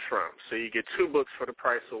choose from, so you get 2 books for the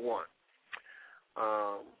price of 1.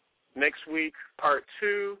 Next week, part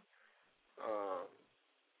 2,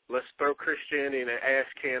 let's throw Christianity in an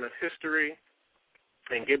ash can of history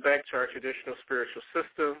and get back to our traditional spiritual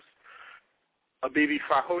systems. Abibi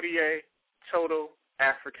Fahodie, Total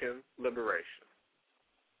African Liberation.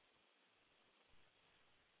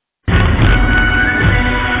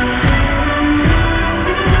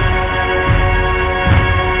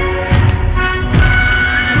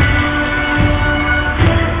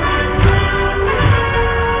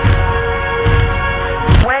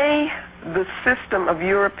 The system of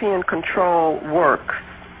European control works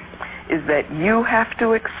is that you have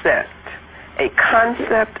to accept a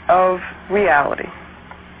concept of reality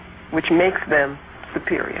which makes them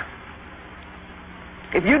superior.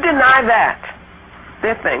 If you deny that,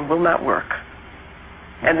 their thing will not work,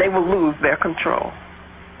 and they will lose their control.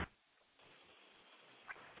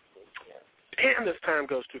 Damn, this time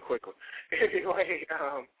goes too quickly. Anyway,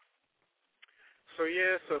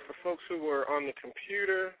 so for folks who were on the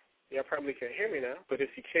computer, y'all probably can't hear me now, but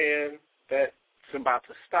if you can, that's about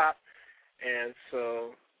to stop. And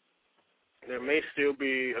so there may still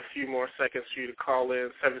be a few more seconds for you to call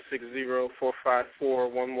in,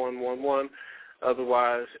 760-454-1111.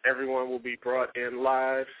 Otherwise, everyone will be brought in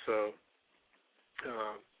live. So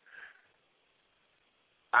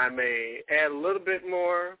I may add a little bit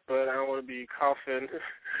more, but I don't want to be coughing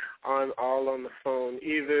all on the phone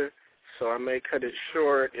either, so I may cut it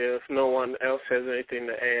short if no one else has anything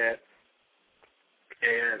to add,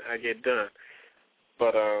 and I get done.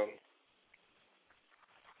 But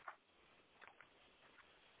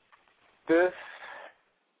this,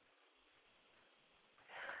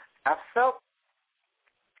 I felt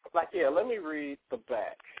like, let me read the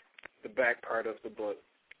back part of the book.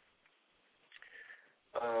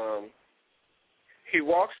 He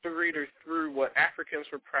walks the reader through what Africans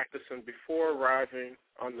were practicing before arriving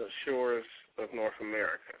on the shores of North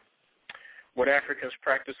America, what Africans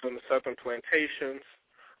practiced on the southern plantations,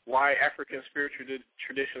 why African spiritual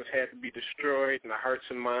traditions had to be destroyed in the hearts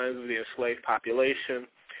and minds of the enslaved population,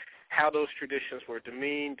 how those traditions were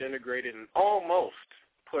demeaned, denigrated, and almost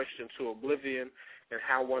pushed into oblivion, and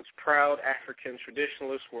how once proud African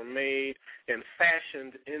traditionalists were made and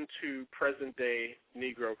fashioned into present-day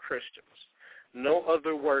Negro Christians. No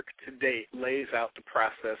other work to date lays out the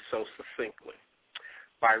process so succinctly.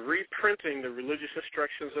 By reprinting the religious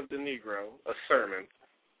instructions of the Negro, a sermon,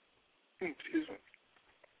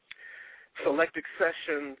 selected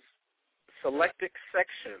sections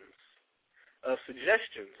of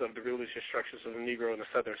suggestions of the religious instructions of the Negro in the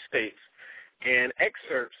southern states, and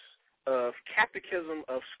excerpts of catechism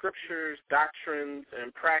of scriptures, doctrines,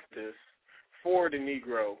 and practice for the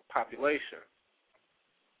Negro population.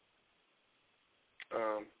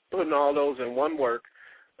 Putting all those in one work,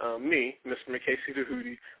 me, Mr. McCasey the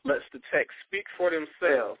Hootie, lets the text speak for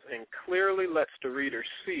themselves and clearly lets the reader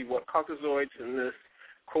see what Caucasoids in this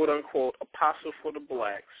quote-unquote apostle for the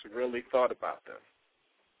blacks really thought about them.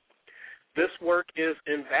 This work is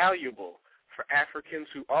invaluable for Africans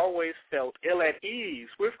who always felt ill at ease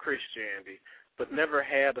with Christianity but never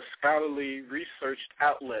had a scholarly, researched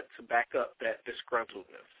outlet to back up that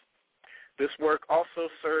disgruntledness. This work also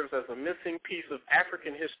serves as a missing piece of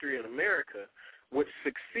African history in America, which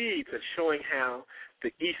succeeds at showing how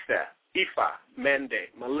the Ifa, Mande,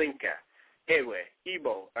 Malinka, Ewe,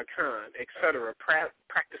 Igbo, Akan, etc.,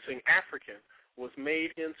 practicing African was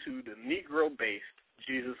made into the Negro-based,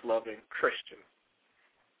 Jesus-loving Christian.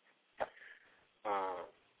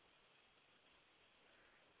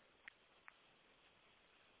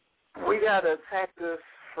 We got to attack this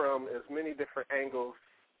from as many different angles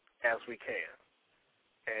as we can.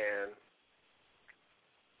 And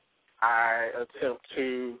I attempt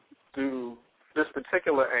to do this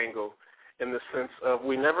particular angle in the sense of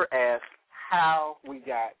we never asked how we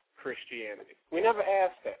got Christianity. We never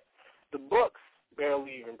asked that. The books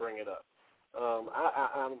barely even bring it up.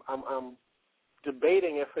 I'm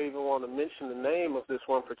debating if I even want to mention the name of this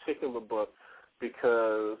one particular book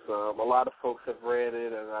because a lot of folks have read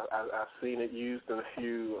it, and I've seen it used in a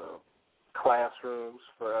few classrooms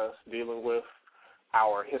for us dealing with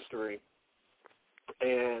our history.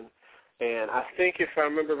 And I think if I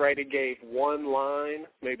remember right, it gave one line,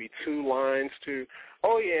 maybe 2 lines to,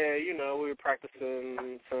 we were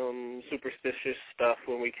practicing some superstitious stuff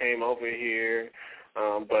when we came over here,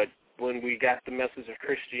 but when we got the message of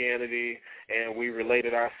Christianity and we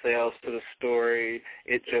related ourselves to the story,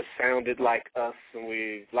 it just sounded like us, and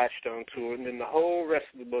we latched onto it. And then the whole rest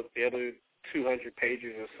of the book, the other 200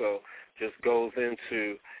 pages or so, just goes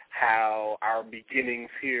into how our beginnings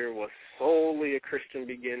here was solely a Christian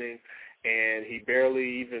beginning, and he barely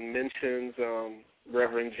even mentions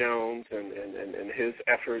Reverend Jones and his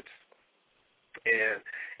efforts.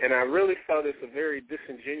 And I really felt it's a very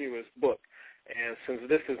disingenuous book. And since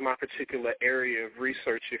this is my particular area of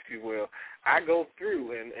research, if you will, I go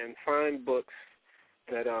through and find books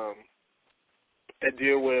that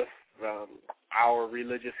deal with our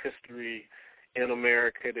religious history in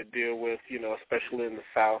America, that deal with, especially in the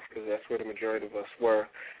South, because that's where the majority of us were.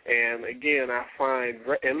 And again, I find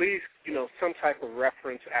at least, some type of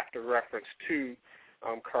reference after reference to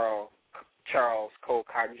Charles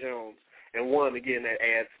Colcock Jones. And one, again, that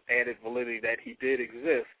adds added validity that he did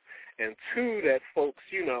exist. And 2, that folks,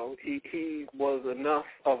 he was enough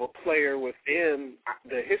of a player within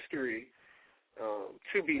the history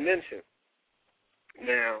to be mentioned.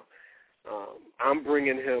 Now, I'm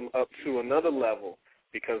bringing him up to another level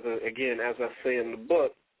because, again, as I say in the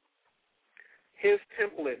book, his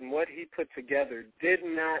template and what he put together did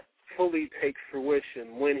not fully take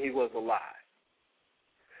fruition when he was alive.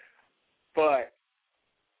 But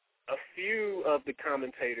a few of the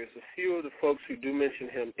commentators, a few of the folks who do mention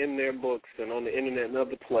him in their books and on the internet and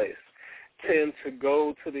other places tend to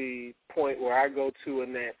go to the point where I go to,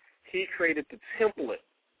 in that he created the template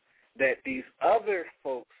that these other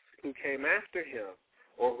folks who came after him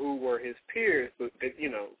or who were his peers that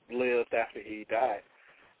lived after he died,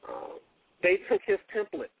 they took his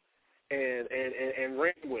template and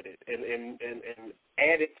ran with it and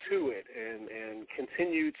added to it and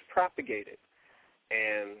continued to propagate it,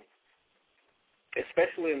 and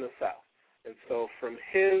especially in the South. And so from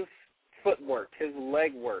his footwork, his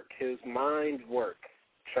legwork, his mind work,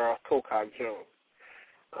 Charles Colcock Jones,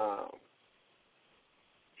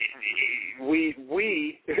 we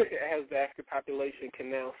as the African population can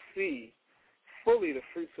now see fully the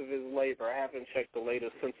fruits of his labor. I haven't checked the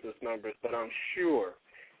latest census numbers, but I'm sure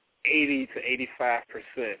 80 to 85%,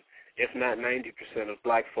 if not 90% of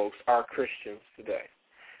black folks are Christians today.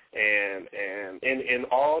 And in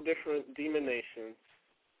all different denominations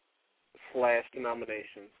 /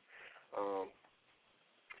 denominations,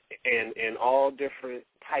 and in all different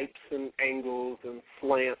types and angles and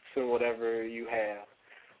slants and whatever you have.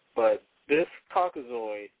 But this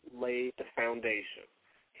Caucasoid laid the foundation.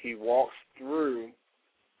 He walks through,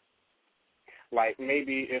 like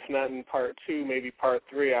maybe if not in part 2, maybe part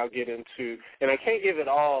 3 I'll get into, and I can't give it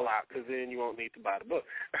all out because then you won't need to buy the book.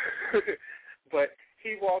 But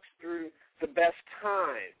he walks through the best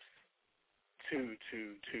times to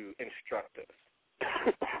instruct us.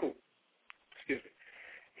 Excuse me.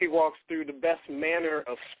 He walks through the best manner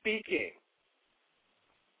of speaking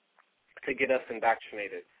to get us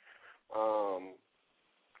indoctrinated.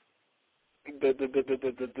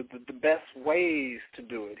 The best ways to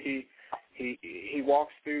do it. He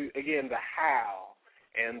walks through, again, the how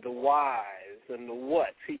and the whys and the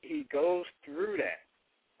whats. He goes through that.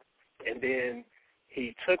 And then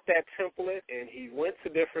he took that template and he went to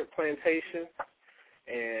different plantations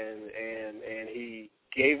and he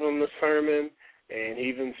gave them the sermon and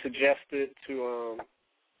even suggested to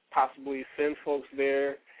possibly send folks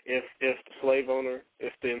there if the slave owner,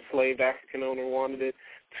 if the enslaved African owner wanted it,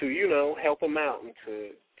 to, help them out and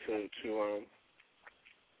to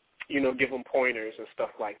give them pointers and stuff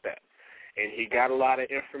like that. And he got a lot of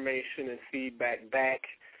information and feedback back,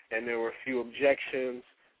 and there were a few objections.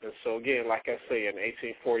 And so, again, like I say, in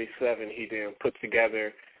 1847, he then put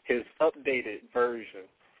together his updated version,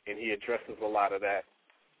 and he addresses a lot of that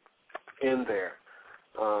in there.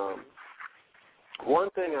 One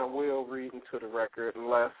thing I will read into the record,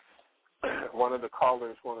 unless one of the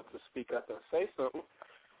callers wanted to speak up and say something,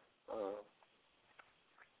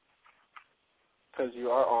 because you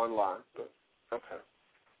are online. But, okay.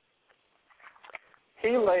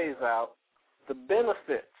 He lays out the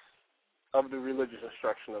benefits of the religious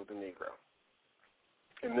instruction of the Negro.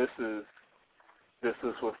 And this is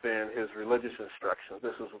within his religious instructions.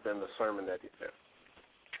 This is within the sermon that he did.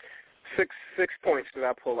 Six points that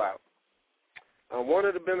I pull out. One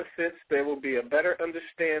of the benefits, there will be a better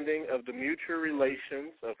understanding of the mutual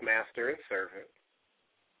relations of master and servant.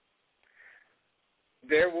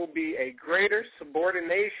 There will be a greater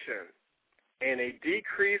subordination and a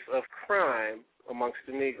decrease of crime amongst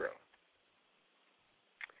the Negro.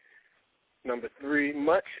 Number 3,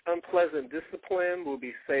 much unpleasant discipline will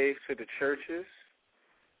be saved to the churches.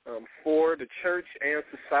 4, the church and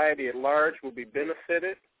society at large will be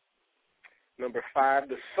benefited. Number 5,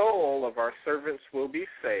 the soul of our servants will be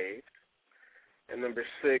saved. And number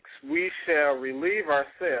 6, we shall relieve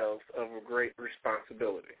ourselves of a great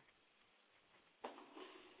responsibility.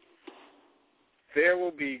 There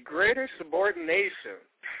will be greater subordination.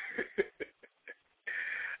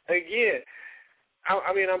 Again,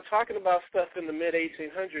 I'm talking about stuff in the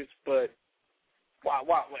mid-1800s, but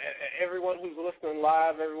wow, everyone who's listening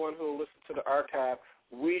live, everyone who will listen to the archive,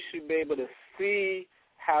 we should be able to see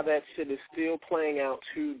how that shit is still playing out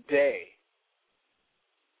today.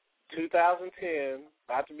 2010,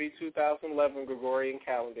 about to be 2011 Gregorian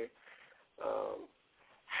calendar,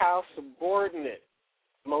 how subordinate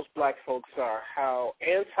most black folks are, how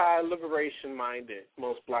anti-liberation minded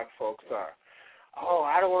most black folks are. Oh,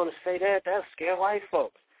 I don't want to say that. That'll scare white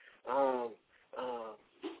folks. I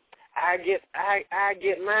get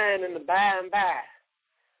mine in the by and by.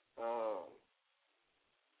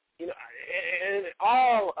 And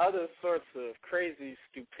all other sorts of crazy,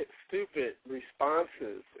 stupid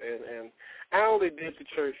responses. And I only did the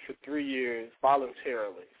church for 3 years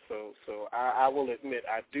voluntarily. So I will admit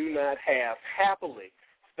I do not have, happily,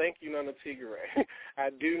 thank you, Nana Tigre, I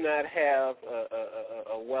do not have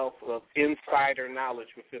a wealth of insider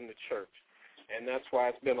knowledge within the church. And that's why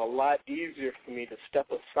it's been a lot easier for me to step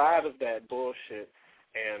aside of that bullshit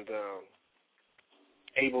and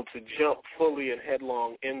able to jump fully and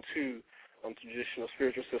headlong into traditional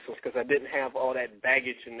spiritual systems because I didn't have all that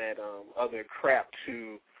baggage and that other crap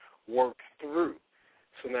to work through.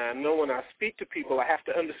 So now I know when I speak to people, I have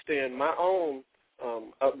to understand my own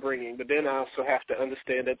upbringing, but then I also have to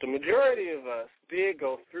understand that the majority of us did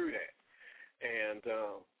go through that. And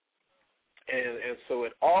And so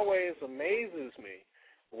it always amazes me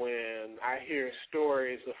when I hear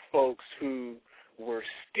stories of folks who were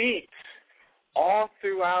steeped all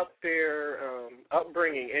throughout their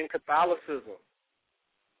upbringing in Catholicism,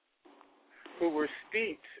 who were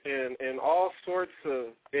steeped in all sorts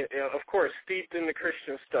of course, steeped in the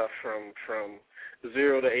Christian stuff from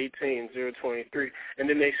 0 to 18, 0 to 23, and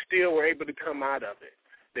then they still were able to come out of it.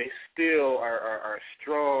 They still are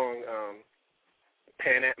strong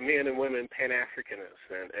men and women Pan-Africanists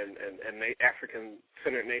and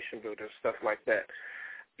African-centered nation builders, stuff like that,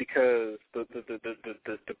 because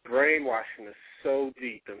the brainwashing is so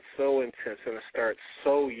deep and so intense, and it starts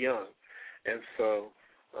so young. And so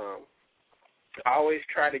I always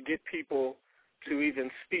try to get people to even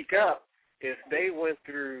speak up if they went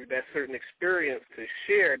through that certain experience, to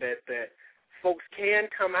share that folks can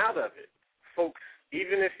come out of it. Folks,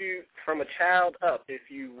 even if you, from a child up, if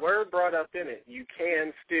you were brought up in it, you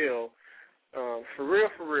can still, for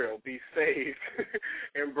real, be saved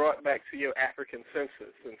and brought back to your African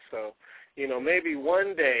senses. And so, maybe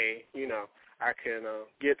one day, I can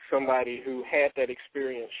get somebody who had that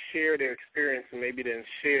experience, share their experience, and maybe then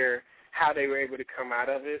share how they were able to come out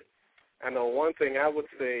of it. I know one thing I would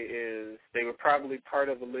say is they were probably part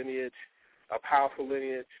of a lineage, a powerful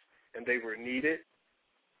lineage, and they were needed.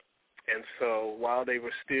 And so while they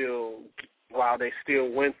still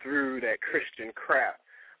went through that Christian crap,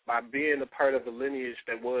 by being a part of the lineage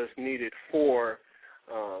that was needed for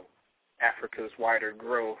Africa's wider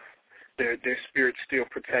growth, their spirit still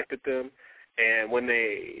protected them. And when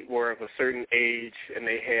they were of a certain age and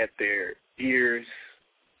they had their ears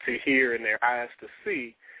to hear and their eyes to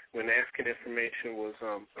see, when the African information was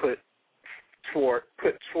put to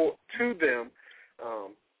them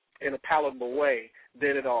in a palatable way,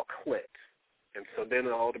 then it all clicked. And so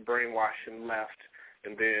then all the brainwashing left,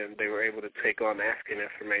 and then they were able to take on the African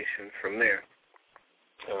information from there.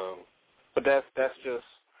 But that's just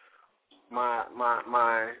my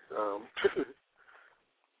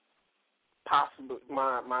possible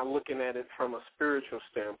my looking at it from a spiritual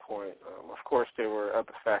standpoint. Of course, there were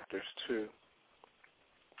other factors too.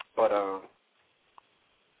 But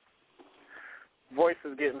voice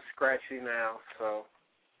is getting scratchy now, so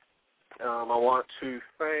I want to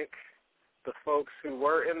thank the folks who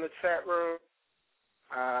were in the chat room.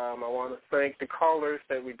 I want to thank the callers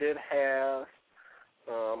that we did have.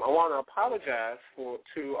 I want to apologize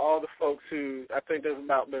to all the folks who, I think there's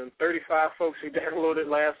about been 35 folks who downloaded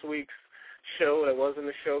last week's show. That wasn't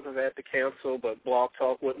a show because I had to cancel, but Blog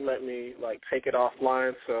Talk wouldn't let me take it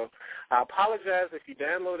offline. So I apologize if you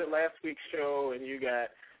downloaded last week's show and you got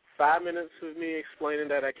 5 minutes of me explaining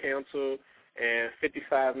that I canceled and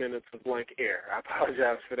 55 minutes of blank air. I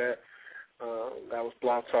apologize for that. That was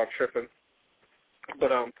Blog Talk tripping.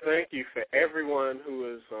 But thank you for everyone who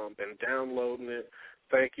has been downloading it.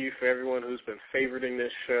 Thank you for everyone who's been favoriting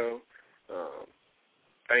this show.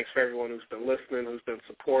 Thanks for everyone who's been listening, who's been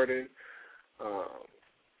supporting.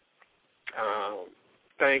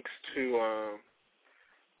 Thanks to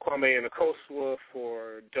Kwame and Akosua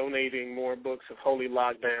for donating more books of Holy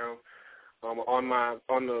Lockdown. On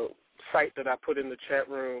the site that I put in the chat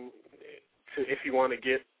room, if you want to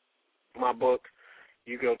get my book,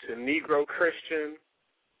 you go to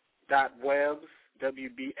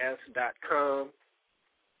negrochristien.webs.com,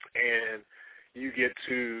 and you get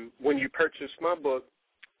to, when you purchase my book,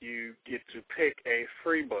 you get to pick a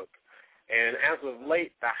free book. And as of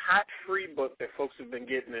late, the hot free book that folks have been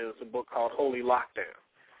getting is a book called Holy Lockdown.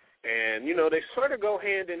 And, they sort of go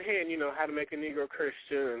hand in hand, How to Make a Negro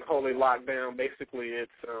Christian and Holy Lockdown. Basically,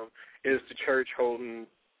 it's is the church holding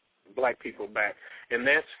black people back. And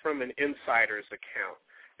that's from an insider's account.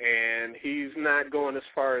 And he's not going as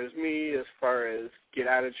far as me, as far as get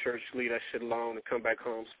out of church, leave that shit alone, and come back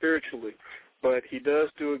home spiritually. But he does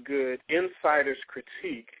do a good insider's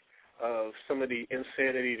critique of some of the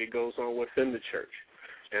insanity that goes on within the church.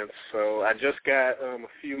 And so I just got a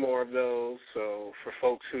few more of those. So for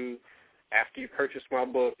folks who, after you purchase my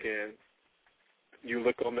book and you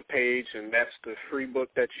look on the page and that's the free book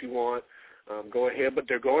that you want, go ahead. But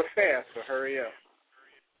they're going fast, so hurry up.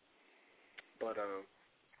 But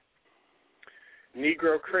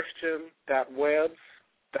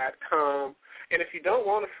negrochristien.webs.com. And if you don't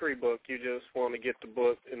want a free book, you just want to get the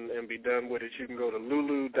book and be done with it, you can go to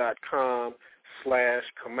lulu.com/Kamau,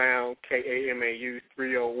 Kamau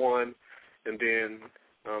 301, and then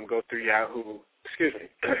go through Yahoo.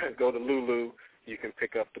 Go to Lulu. You can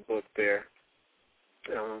pick up the book there.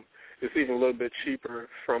 It's even a little bit cheaper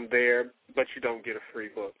from there, but you don't get a free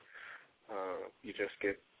book. You just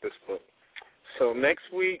get this book. So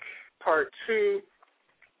next week, part 2,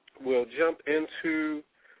 we'll jump into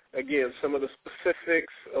again, some of the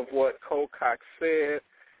specifics of what Colcock said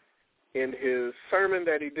in his sermon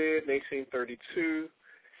that he did in 1832,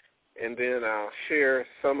 and then I'll share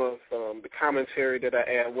some of the commentary that I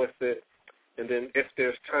add with it, and then if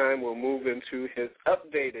there's time, we'll move into his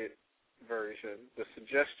updated version, the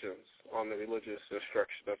suggestions on the religious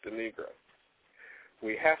instruction of the Negro.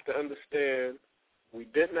 We have to understand we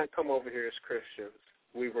did not come over here as Christians.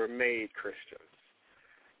 We were made Christians.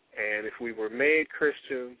 And if we were made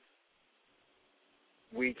Christians,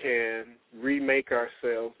 we can remake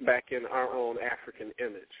ourselves back in our own African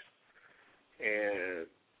image. And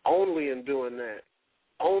only in doing that,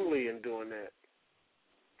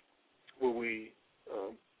 will we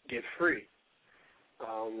get free.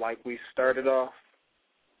 Like we started off,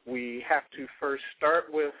 we have to first start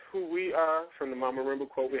with who we are. From the Mama Rimba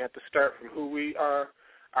quote, we have to start from who we are,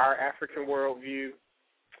 our African worldview,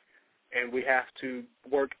 and we have to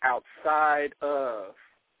work outside of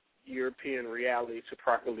European reality to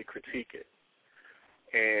properly critique it.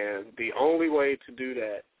 And the only way to do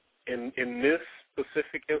that in this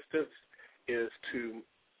specific instance is to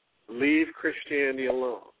leave Christianity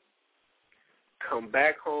alone, come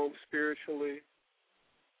back home spiritually,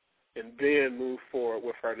 and then move forward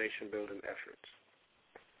with our nation-building efforts.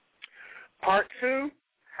 Part 2,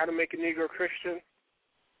 How to Make a Negro Christian,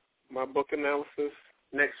 my book analysis,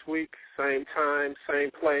 next week, same time, same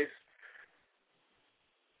place.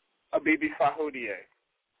 Abibi Fahoudie,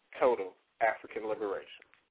 Total African Liberation.